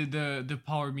definitely. definitely see the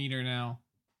power meter now.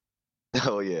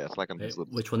 Oh yeah, it's like I'm just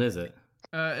looking. Which one is it?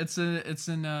 It's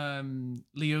in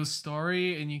Leo's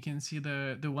story, and you can see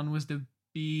the one with the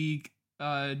big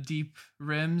deep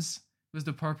rims with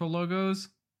the purple logos.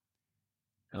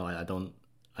 Oh, I don't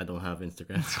have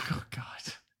Instagram. Oh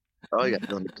God. Oh, you got to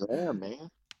be on the gram, man.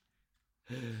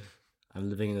 I'm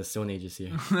living in the Stone Ages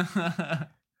here.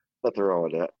 Nothing wrong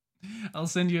with that. I'll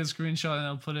send you a screenshot and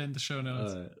I'll put it in the show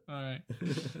notes. All right.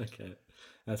 Okay,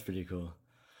 that's pretty cool.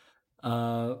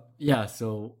 Yeah.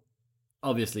 So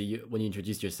obviously, when you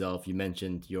introduced yourself, you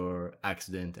mentioned your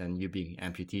accident and you being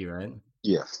amputee, right?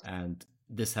 Yes. And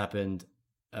this happened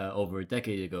over a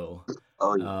decade ago.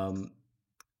 Oh yeah.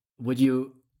 Would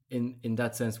you, in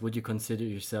that sense, would you consider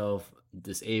yourself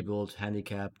disabled,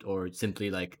 handicapped, or simply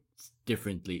like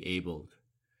differently abled?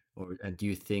 And do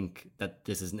you think that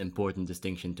this is an important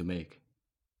distinction to make?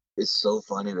 It's so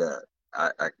funny that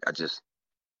I just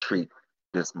treat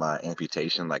just my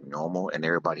amputation like normal, and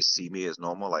everybody see me as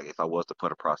normal. Like if I was to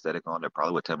put a prosthetic on, they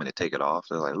probably would tell me to take it off.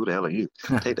 They're like, "Who the hell are you?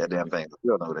 Take that damn thing."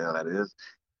 You don't know who the hell that is.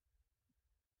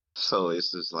 So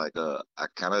it's just like I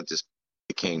kind of just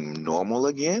became normal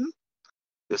again.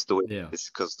 It's the way Yeah. it's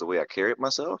because the way I carried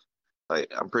myself.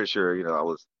 Like I'm pretty sure I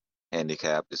was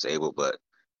handicapped, disabled, but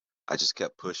I just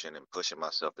kept pushing and pushing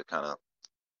myself to kind of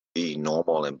be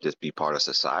normal and just be part of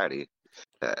society.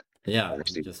 That Yeah,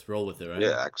 actually, just roll with it, right?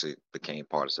 yeah, actually became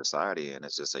part of society, and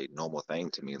it's just a normal thing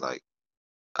to me. Like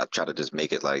I try to just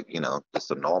make it like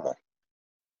just a normal.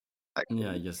 Like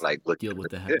Yeah, you just like look, deal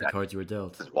with the yeah, cards you were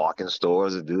dealt. just walk in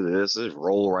stores and do this, just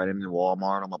roll right into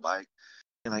Walmart on my bike.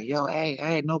 And like, yo,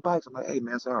 hey, no bikes. I'm like, hey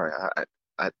man, sorry,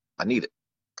 I need it.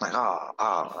 Like,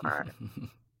 all right.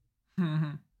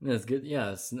 That's good.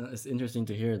 Yeah, it's interesting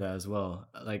to hear that as well.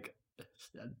 Like,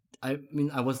 I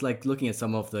mean, I was like looking at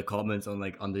some of the comments on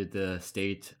like under the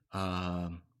state,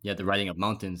 the riding up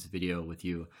mountains video with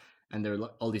you, and there are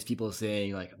all these people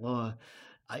saying like, "Oh,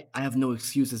 I have no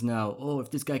excuses now. Oh, if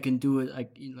this guy can do it,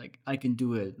 I can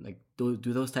do it." Like, do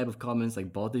those type of comments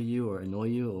like bother you or annoy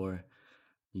you, or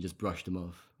you just brush them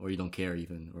off, or you don't care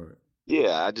even, or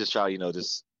Yeah, I just try,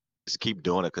 just keep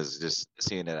doing it because just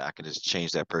seeing that I can just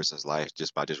change that person's life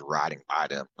just by just riding by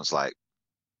them. It's like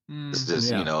it's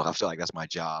just, yeah, I feel like that's my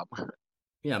job.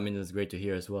 yeah. I mean, it's great to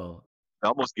hear as well. It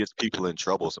almost gets people in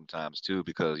trouble sometimes too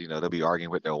because they'll be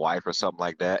arguing with their wife or something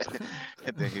like that,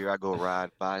 and then here I go ride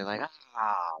by like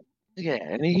yeah,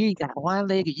 and he got one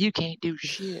leg and you can't do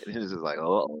shit. And it's just like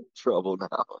trouble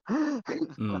now.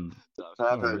 So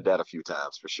I've All heard right. that a few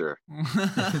times for sure.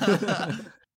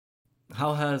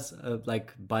 How has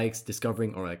like bikes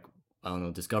discovering or like I don't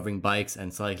know discovering bikes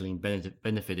and cycling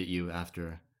benefited you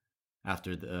after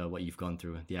what you've gone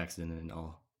through the accident and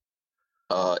all?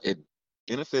 It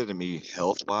benefited me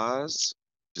health wise,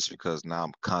 just because now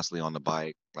I'm constantly on the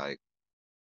bike. Like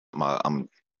my,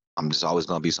 I'm just always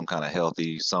gonna be some kind of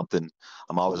healthy something.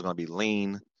 I'm always gonna be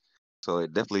lean. So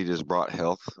it definitely just brought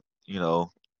health. You know,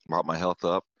 brought my health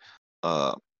up.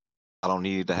 Uh, I don't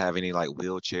need to have any like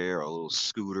wheelchair or a little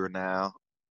scooter now.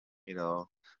 You know,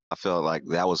 I felt like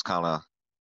that was kind of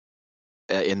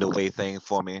in the way thing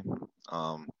for me.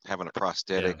 Having a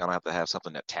prosthetic, Yeah, I don't have to have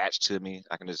something attached to me.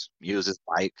 I can just use this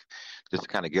bike just to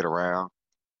kind of get around.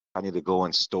 I need to go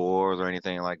in stores or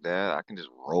anything like that, I can just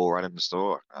roll right in the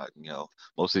store.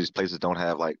 Most of these places don't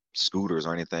have like scooters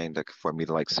or anything for me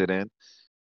to like sit in,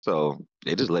 so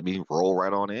they just let me roll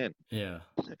right on in. yeah,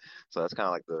 So that's kind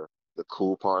of like the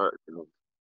cool part,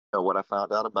 what I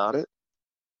found out about it.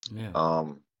 yeah,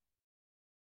 Um,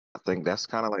 I think that's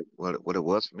kind of like what it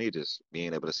was for me, just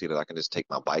being able to see that I can just take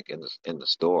my bike in the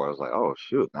store. I was like, oh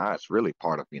shoot, now it's really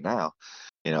part of me now.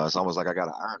 It's almost like I got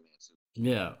an Iron Man suit.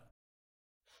 yeah.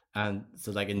 And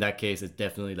so like in that case, it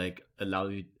definitely like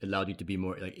allowed you to be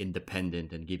more like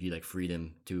independent and give you like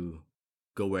freedom to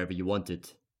go wherever you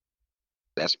wanted.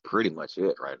 That's pretty much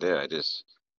it right there. It just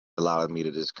allowed me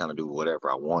to just kind of do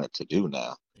whatever I wanted to do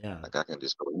now. Yeah, Like I can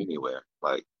just go anywhere.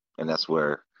 Like and that's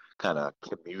where kind of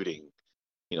commuting,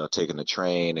 taking the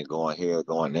train and going here,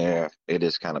 going there, it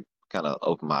just kind of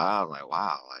opened my eyes. Like,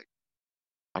 wow, like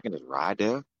I can just ride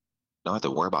there, don't have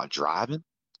to worry about driving.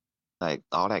 Like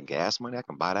all that gas money, I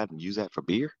can buy that and use that for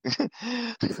beer.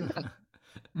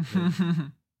 Yeah.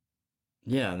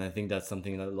 Yeah, and I think that's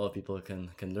something that a lot of people can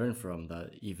learn from.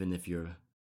 That even if you're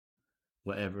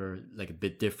whatever, like a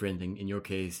bit different in your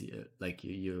case, like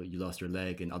you lost your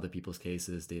leg. In other people's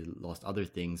cases, they lost other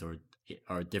things or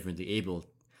are differently able.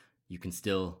 You can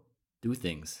still do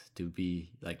things to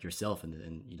be like yourself,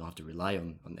 and you don't have to rely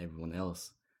on everyone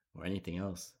else or anything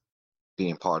else.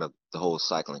 Being part of the whole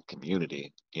cycling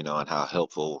community, and how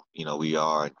helpful, we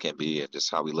are and can be, and just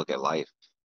how we look at life.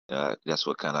 That's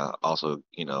what kind of also,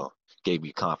 gave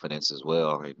me confidence as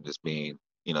well, and just being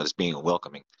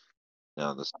welcoming.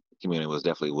 This community was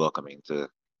definitely welcoming to,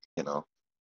 you know,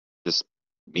 just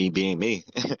me being me.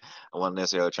 I wasn't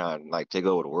necessarily trying to like take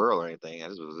over the world or anything. I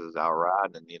just was just out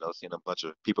riding and, seeing a bunch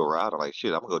of people ride. I'm like,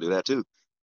 shit, I'm gonna go do that too.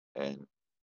 And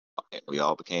we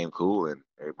all became cool, and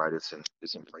everybody just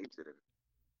embraced it.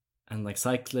 And like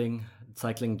cycling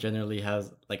generally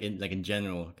has like in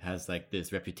general has like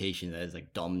this reputation that is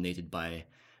like dominated by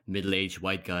middle-aged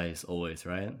white guys always,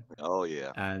 right? Oh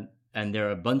yeah. And there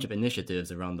are a bunch of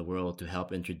initiatives around the world to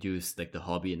help introduce like the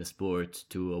hobby and the sport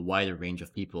to a wider range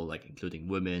of people, like including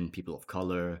women, people of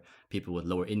color, people with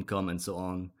lower income, and so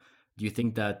on. Do you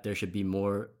think that there should be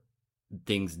more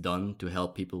things done to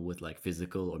help people with like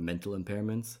physical or mental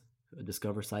impairments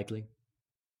discover cycling?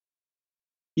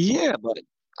 Yeah, but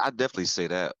I definitely say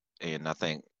that. And I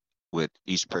think with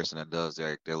each person that does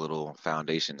their little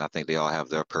foundation, I think they all have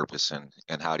their purpose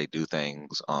and how they do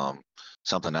things.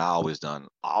 Something I always done,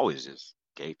 I always just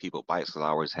gave people bikes because I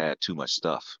always had too much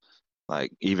stuff.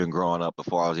 Like even growing up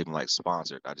before I was even like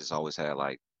sponsored, I just always had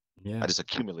like I Yeah. just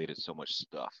accumulated so much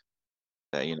stuff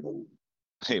that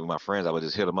hey, with my friends, I would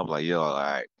just hit them up like, yo, all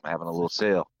right, I'm having a little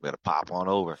sale. Better pop on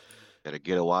over. Better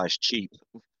get it while it's cheap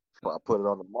before I put it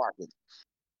on the market.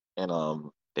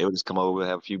 And they would just come over,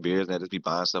 have a few beers, and they'd just be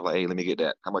buying stuff like, hey, let me get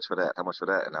that. How much for that? How much for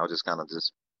that? And I would just kind of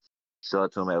just sell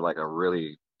it to them at like a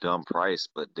really dumb price.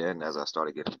 But then as I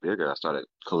started getting bigger, I started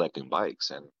collecting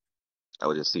bikes, and I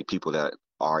would just see people that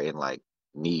are in like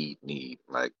need.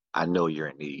 Like I know you're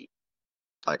in need.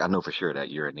 Like I know for sure that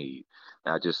you're in need.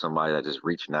 Not just somebody that just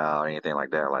reaching out or anything like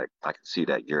that. Like I can see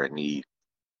that you're in need,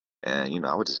 and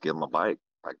I would just give them a bike,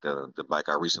 like the bike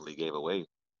I recently gave away.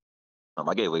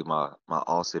 I gave away my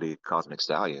All City Cosmic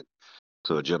Stallion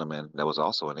to a gentleman that was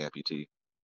also an amputee.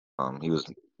 He was,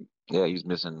 yeah, he's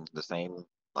missing the same,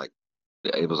 like,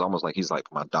 yeah, it was almost like he's like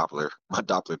my Doppler, my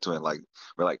Doppler twin. Like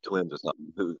we're like twins or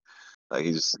something. Like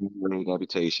he's same leg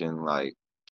amputation, like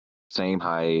same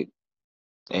height,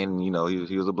 and he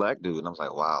was a black dude, and I was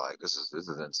like, wow, like this is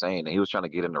insane. And he was trying to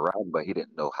get into riding, but he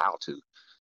didn't know how to.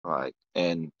 Like,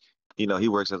 and he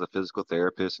works as a physical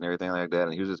therapist and everything like that,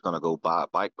 and he was just gonna go buy a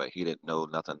bike, but he didn't know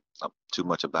nothing too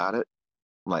much about it.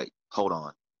 I'm like, hold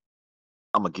on,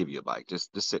 I'm gonna give you a bike. Just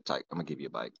sit tight. I'm gonna give you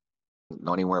a bike.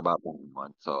 Don't even worry about buying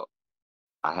one. So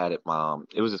I had it.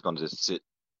 It was just gonna just sit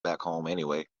back home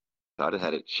anyway. So I just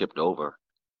had it shipped over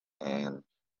and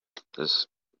just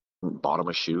bought him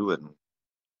a shoe, and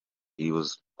he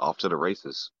was off to the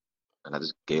races. And I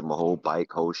just gave him a whole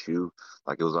bike, whole shoe,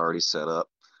 like it was already set up.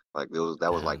 Like that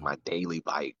was like Damn. my daily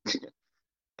bike,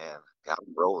 and got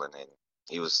him rolling. And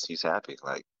he's happy.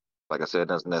 Like I said, it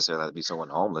doesn't necessarily have to be someone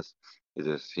homeless.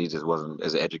 He just wasn't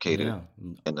as educated Yeah.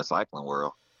 in the cycling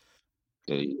world.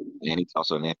 And he's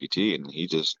also an amputee, and he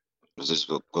just was just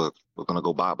we're gonna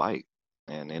go buy a bike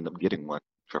and end up getting one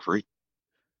for free.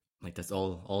 Like that's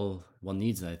all one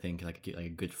needs, I think, like a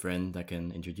good friend that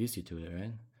can introduce you to it,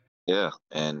 right? Yeah,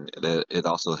 and it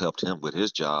also helped him with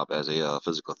his job as a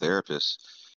physical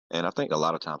therapist. And I think a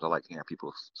lot of times I like hearing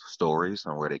people's stories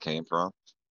and where they came from,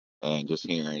 and just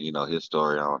hearing his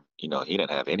story on he didn't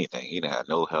have anything, he didn't have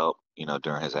no help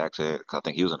during his accident. 'Cause I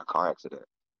think he was in a car accident,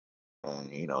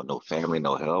 and no family,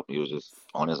 no help. He was just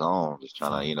on his own, just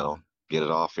trying to Fuck, man. get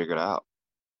it all figured out.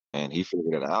 And he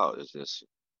figured it out. It's just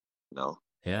you know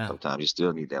Yeah, sometimes you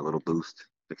still need that little boost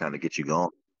to kind of get you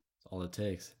going. that's all it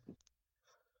takes.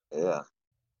 Yeah.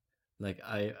 Like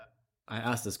I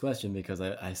asked this question because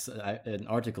an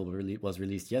article was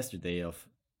released yesterday of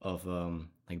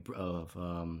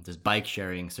this bike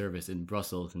sharing service in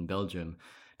Brussels in Belgium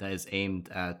that is aimed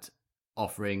at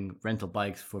offering rental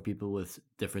bikes for people with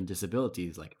different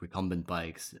disabilities, like recumbent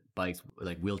bikes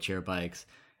like wheelchair bikes,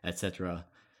 etc.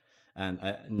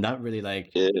 And that really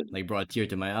Yeah. like brought a tear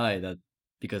to my eye, that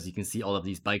because you can see all of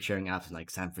these bike sharing apps in like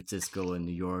San Francisco and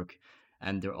New York,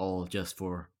 and they're all just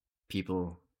for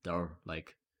people that are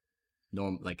like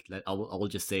I will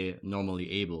just say normally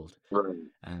abled, Right.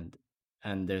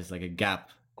 and there's like a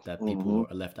gap that Hmm. people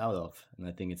are left out of, and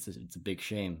I think it's a big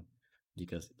shame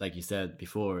because, like you said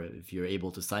before, if you're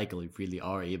able to cycle, you really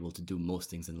are able to do most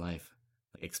things in life,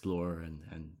 like explore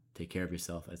and take care of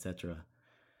yourself, etc.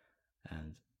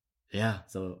 And yeah,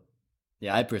 so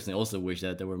yeah, I personally also wish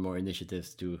that there were more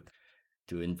initiatives to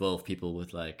involve people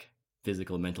with like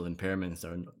physical mental impairments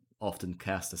that are often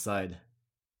cast aside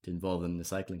to involve them in the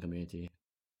cycling community.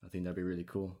 I think that'd be really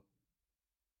cool.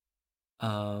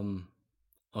 Um,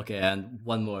 okay, and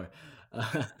one more.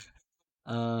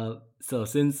 So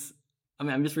since I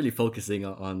mean, I'm just really focusing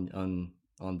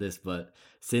on this, but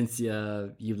since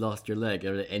you lost your leg,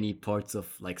 are there any parts of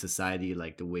like society,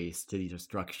 like the way cities are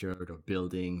structured, or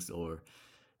buildings, or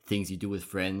things you do with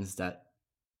friends that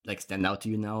like stand out to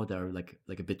you now that are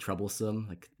like a bit troublesome,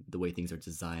 like the way things are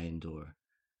designed, or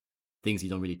things you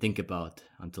don't really think about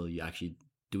until you actually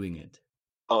doing it?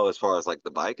 Oh, as far as like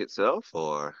the bike itself,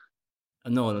 or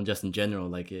No, no, just in general,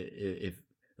 like if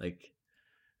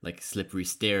like slippery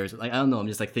stairs. Like I don't know. I'm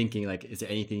just like thinking like, is there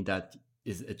anything that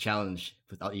is a challenge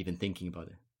without even thinking about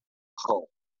it? oh,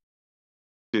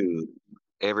 dude,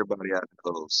 everybody I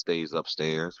know stays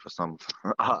upstairs for some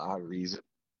odd reason.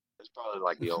 It's probably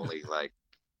like the only like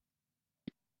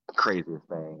craziest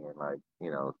thing, and like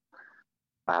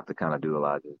I have to kind of do a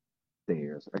lot of just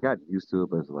stairs. I got used to it,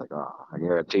 but it's like, oh, I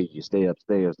guarantee you stay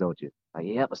upstairs, don't you? Like,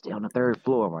 yeah, but stay on the third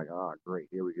floor. I'm like, oh, great,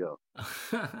 here we go.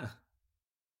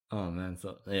 Oh man,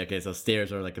 so yeah, okay, so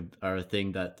stairs are like are a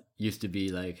thing that used to be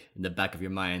like in the back of your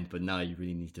mind, but now you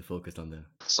really need to focus on them.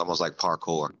 It's almost like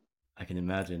parkour. I can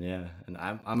imagine, yeah. And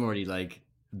I'm already like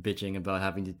bitching about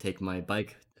having to take my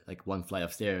bike like one flight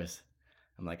of stairs.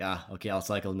 I'm like, okay, I'll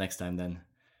cycle next time then.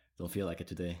 Don't feel like it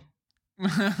today.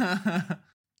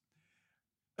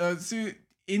 So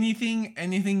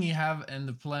anything you have in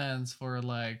the plans for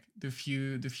like the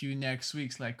few next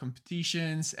weeks, like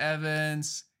competitions,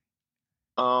 events?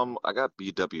 I got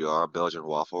BWR Belgian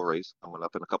Waffle Race coming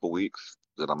up in a couple weeks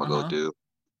that I'm gonna go Uh-huh. do,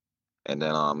 and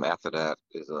then after that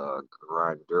is a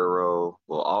Grinduro.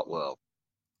 Well,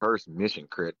 first Mission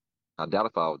Crit. I doubt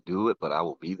if I'll do it, but I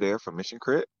will be there for Mission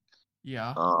Crit.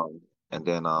 Yeah. Um, and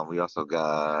then we also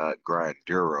got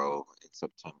Grinduro in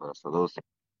September. So those two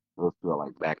are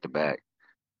like back to back.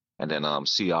 And then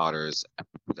Sea Otters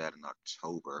after that in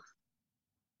October.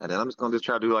 And then I'm just gonna just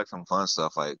try to do like some fun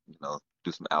stuff, like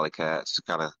do some alley cats,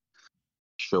 kind of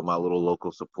show my little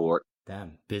local support,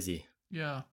 Damn, busy.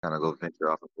 Yeah. kind of go venture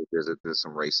off and go visit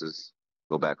some races,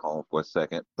 go back home for a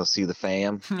second, go see the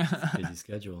fam. It's a busy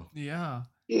schedule. Yeah.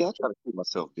 Yeah, I try to keep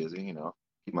myself busy,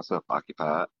 keep myself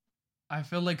occupied. I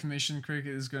feel like Mission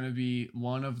Cricket is going to be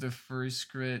one of the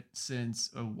first crit since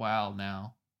a while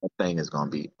now. That thing is gonna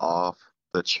be off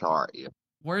the chart. Yeah.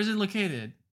 Where is it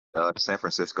located? San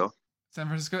Francisco. San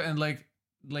Francisco, and like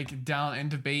down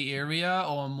into Bay Area,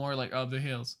 or more like up the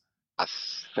hills? I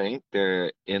think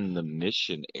they're in the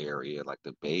Mission area, like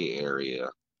the Bay Area.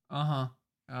 Uh-huh.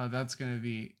 That's gonna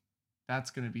be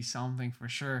something for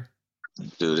sure.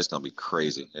 Dude, it's gonna be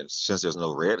crazy. And since there's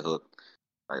no Red Hook,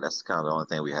 like that's kind of the only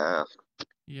thing we have.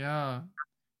 Yeah.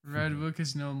 Red Book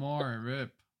is no more.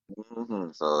 Rip.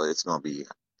 So it's gonna be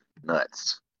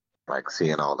nuts. Like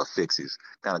seeing all the fixies.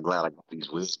 Kind of glad I got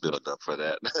these wheels built up for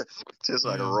that. Just so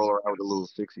I can Yeah. roll around with the little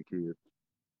fixie kids.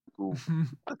 Cool.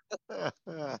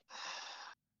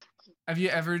 Have you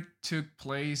ever took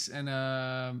place in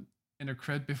a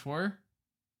crit before?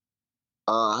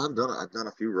 I've done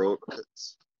a few road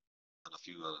crits, done a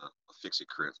few fixie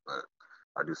crits, but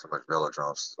I do so much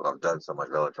velodrome. So I've done so much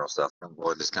velodrome stuff. I'm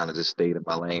going just stayed in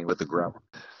my lane with the gravel.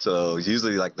 So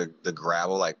usually like the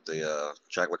gravel, like the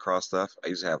track lacrosse stuff, I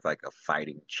usually have like a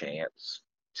fighting chance,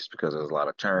 just because there's a lot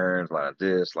of turns, a lot of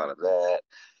this, a lot of that,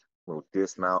 a little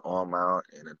dismount, on mount,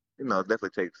 and it definitely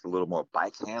takes a little more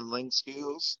bike handling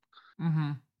skills.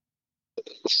 Mm-hmm.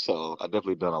 So I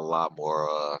definitely done a lot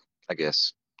more, I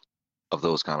guess, of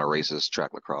those kind of races,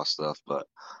 track lacrosse stuff. But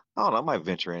I don't know, I might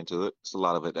venture into it. It's a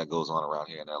lot of it that goes on around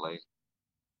here in LA.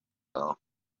 So I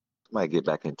might get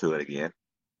back into it again.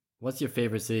 What's your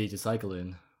favorite city to cycle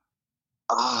in?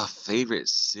 Favorite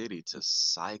city to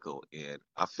cycle in.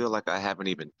 I feel like I haven't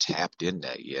even tapped in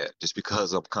that yet, just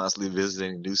because I'm constantly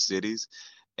visiting new cities.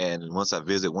 And once I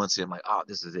visit one city, I'm like, oh,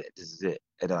 this is it, this is it.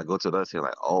 And then I go to the other city,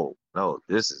 like, oh no,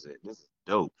 this is it, this is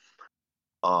dope.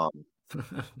 Um,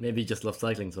 Maybe you just love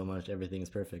cycling so much, everything is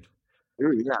perfect.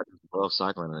 really, yeah, I just love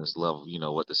cycling and just love,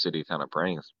 what the city kind of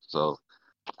brings. So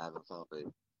I haven't found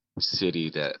a city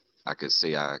that I could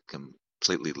say I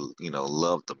completely,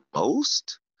 love the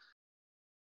most.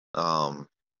 Um,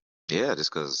 yeah,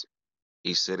 just because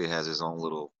each city has its own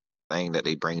little thing that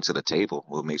they bring to the table,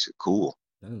 what makes it cool.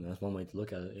 That's one way to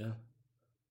look at it. Yeah.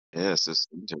 Yeah, it's just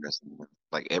interesting.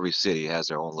 Like every city has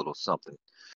their own little something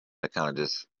that kind of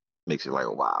just makes it like,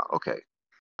 wow, okay,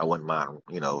 I wouldn't mind,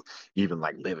 even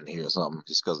like living here or something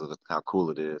just because of how cool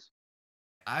it is.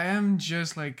 I am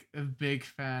just like a big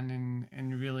fan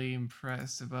and really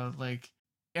impressed about like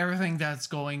everything that's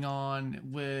going on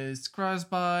with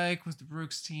Crossbike, with the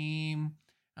Brooks team,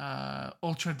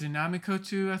 Ultra Dynamico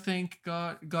too. I think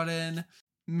got in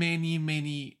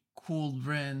many cool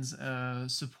brands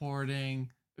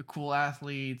supporting cool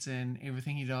athletes and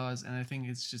everything he does, and I think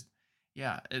it's just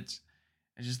yeah,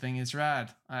 I just think it's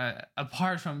rad.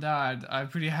 Apart from that, I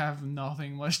pretty have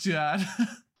nothing much to add.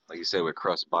 Like you said with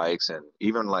Crush Bikes and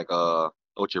even like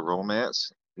Ultra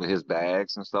Romance with his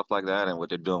bags and stuff like that and what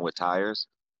they're doing with tires.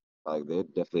 Like they've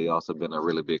definitely also been a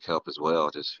really big help as well.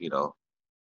 Just,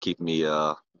 keep me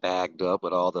bagged up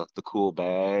with all the cool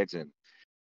bags and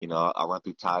I run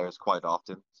through tires quite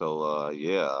often. So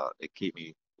yeah, it keep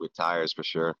me with tires for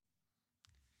sure.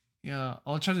 Yeah,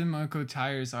 Ultra Demarco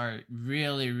tires are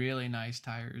really nice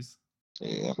tires.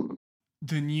 Yeah.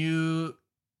 The new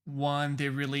one they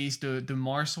released, the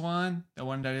Mars one, the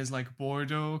one that is like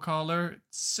Bordeaux color,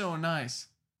 it's so nice.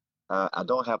 I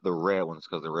don't have the red ones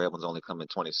because the red ones only come in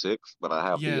 26, but I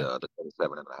have Yeah, the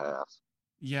 27 and a half.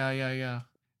 yeah.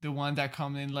 The one that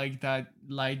come in like that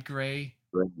light gray.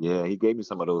 But yeah, he gave me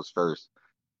some of those first,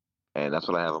 and that's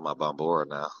what I have on my Bombora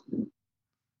now.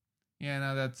 Yeah,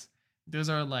 no, those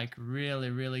are like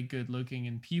really good looking,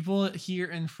 and people here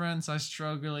in France are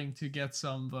struggling to get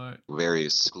some, but Very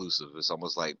exclusive. It's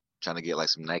almost like trying to get like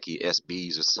some Nike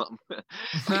SBs or something.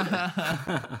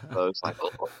 So it's like,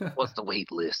 what's the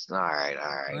wait list? All right.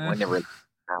 When they really,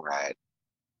 all right.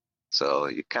 So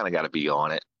you kind of got to be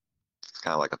on it. It's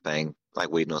kind of like a thing, like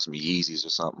waiting on some Yeezys or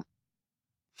something.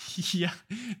 yeah,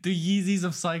 the Yeezys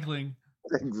of cycling.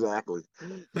 Exactly.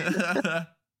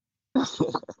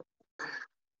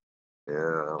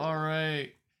 Yeah. All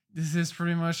right. This is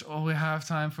pretty much all we have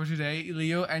time for today.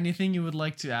 Leo, anything you would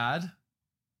like to add?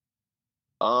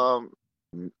 Um,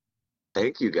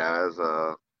 Thank you guys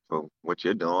for what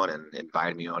you're doing and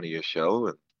inviting me onto your show.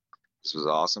 And this was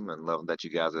awesome, and love that you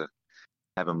guys are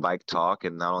having bike talk,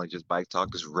 and not only just bike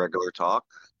talk, just regular talk.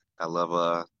 I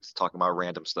love just talking about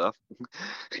random stuff.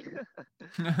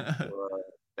 So,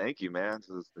 thank you, man.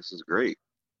 This is great.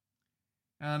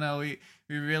 I know we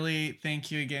really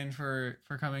thank you again for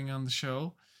coming on the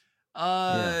show.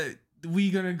 Yeah.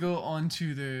 We gonna go on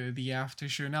to the after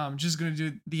show now. I'm just gonna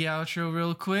do the outro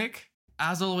real quick.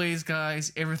 As always,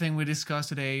 guys, everything we discussed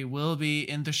today will be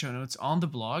in the show notes on the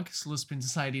blog,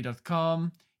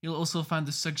 slowspinsociety.com. You'll also find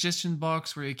the suggestion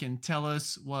box where you can tell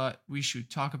us what we should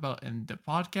talk about in the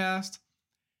podcast.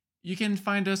 You can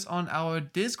find us on our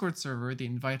Discord server. The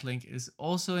invite link is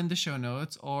also in the show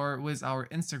notes, or with our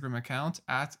Instagram account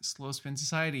at Slowspin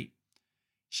Society.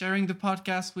 Sharing the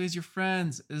podcast with your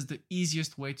friends is the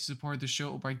easiest way to support the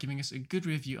show by giving us a good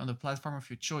review on the platform of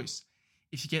your choice.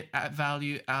 If you get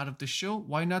value out of the show,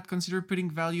 why not consider putting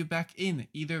value back in,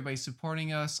 either by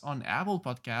supporting us on Apple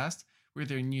Podcast with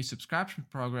their new subscription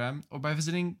program, or by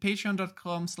visiting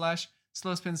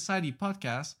patreon.com/Slowspin Society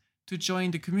podcast to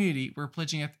join the community where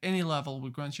pledging at any level will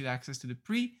grant you access to the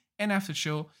pre and after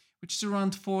show, which is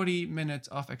around 40 minutes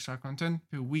of extra content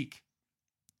per week.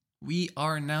 We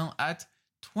are now at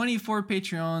 24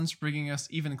 Patreons, bringing us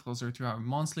even closer to our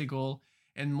monthly goal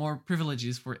and more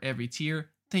privileges for every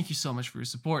tier. Thank you so much for your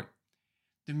support.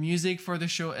 The music for the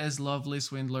show is Lovely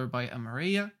Swindler by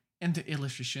Amaria, and the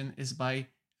illustration is by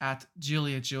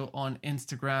 @JuliaJo on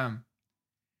Instagram.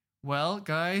 Well,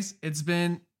 guys, it's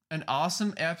been an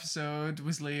awesome episode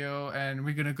with Leo, and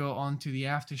we're gonna go on to the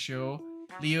after show.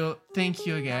 Leo, thank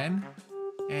you again.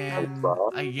 And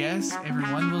I guess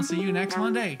everyone will see you next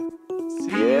Monday. See you.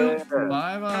 Yeah.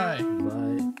 Bye.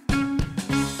 Bye.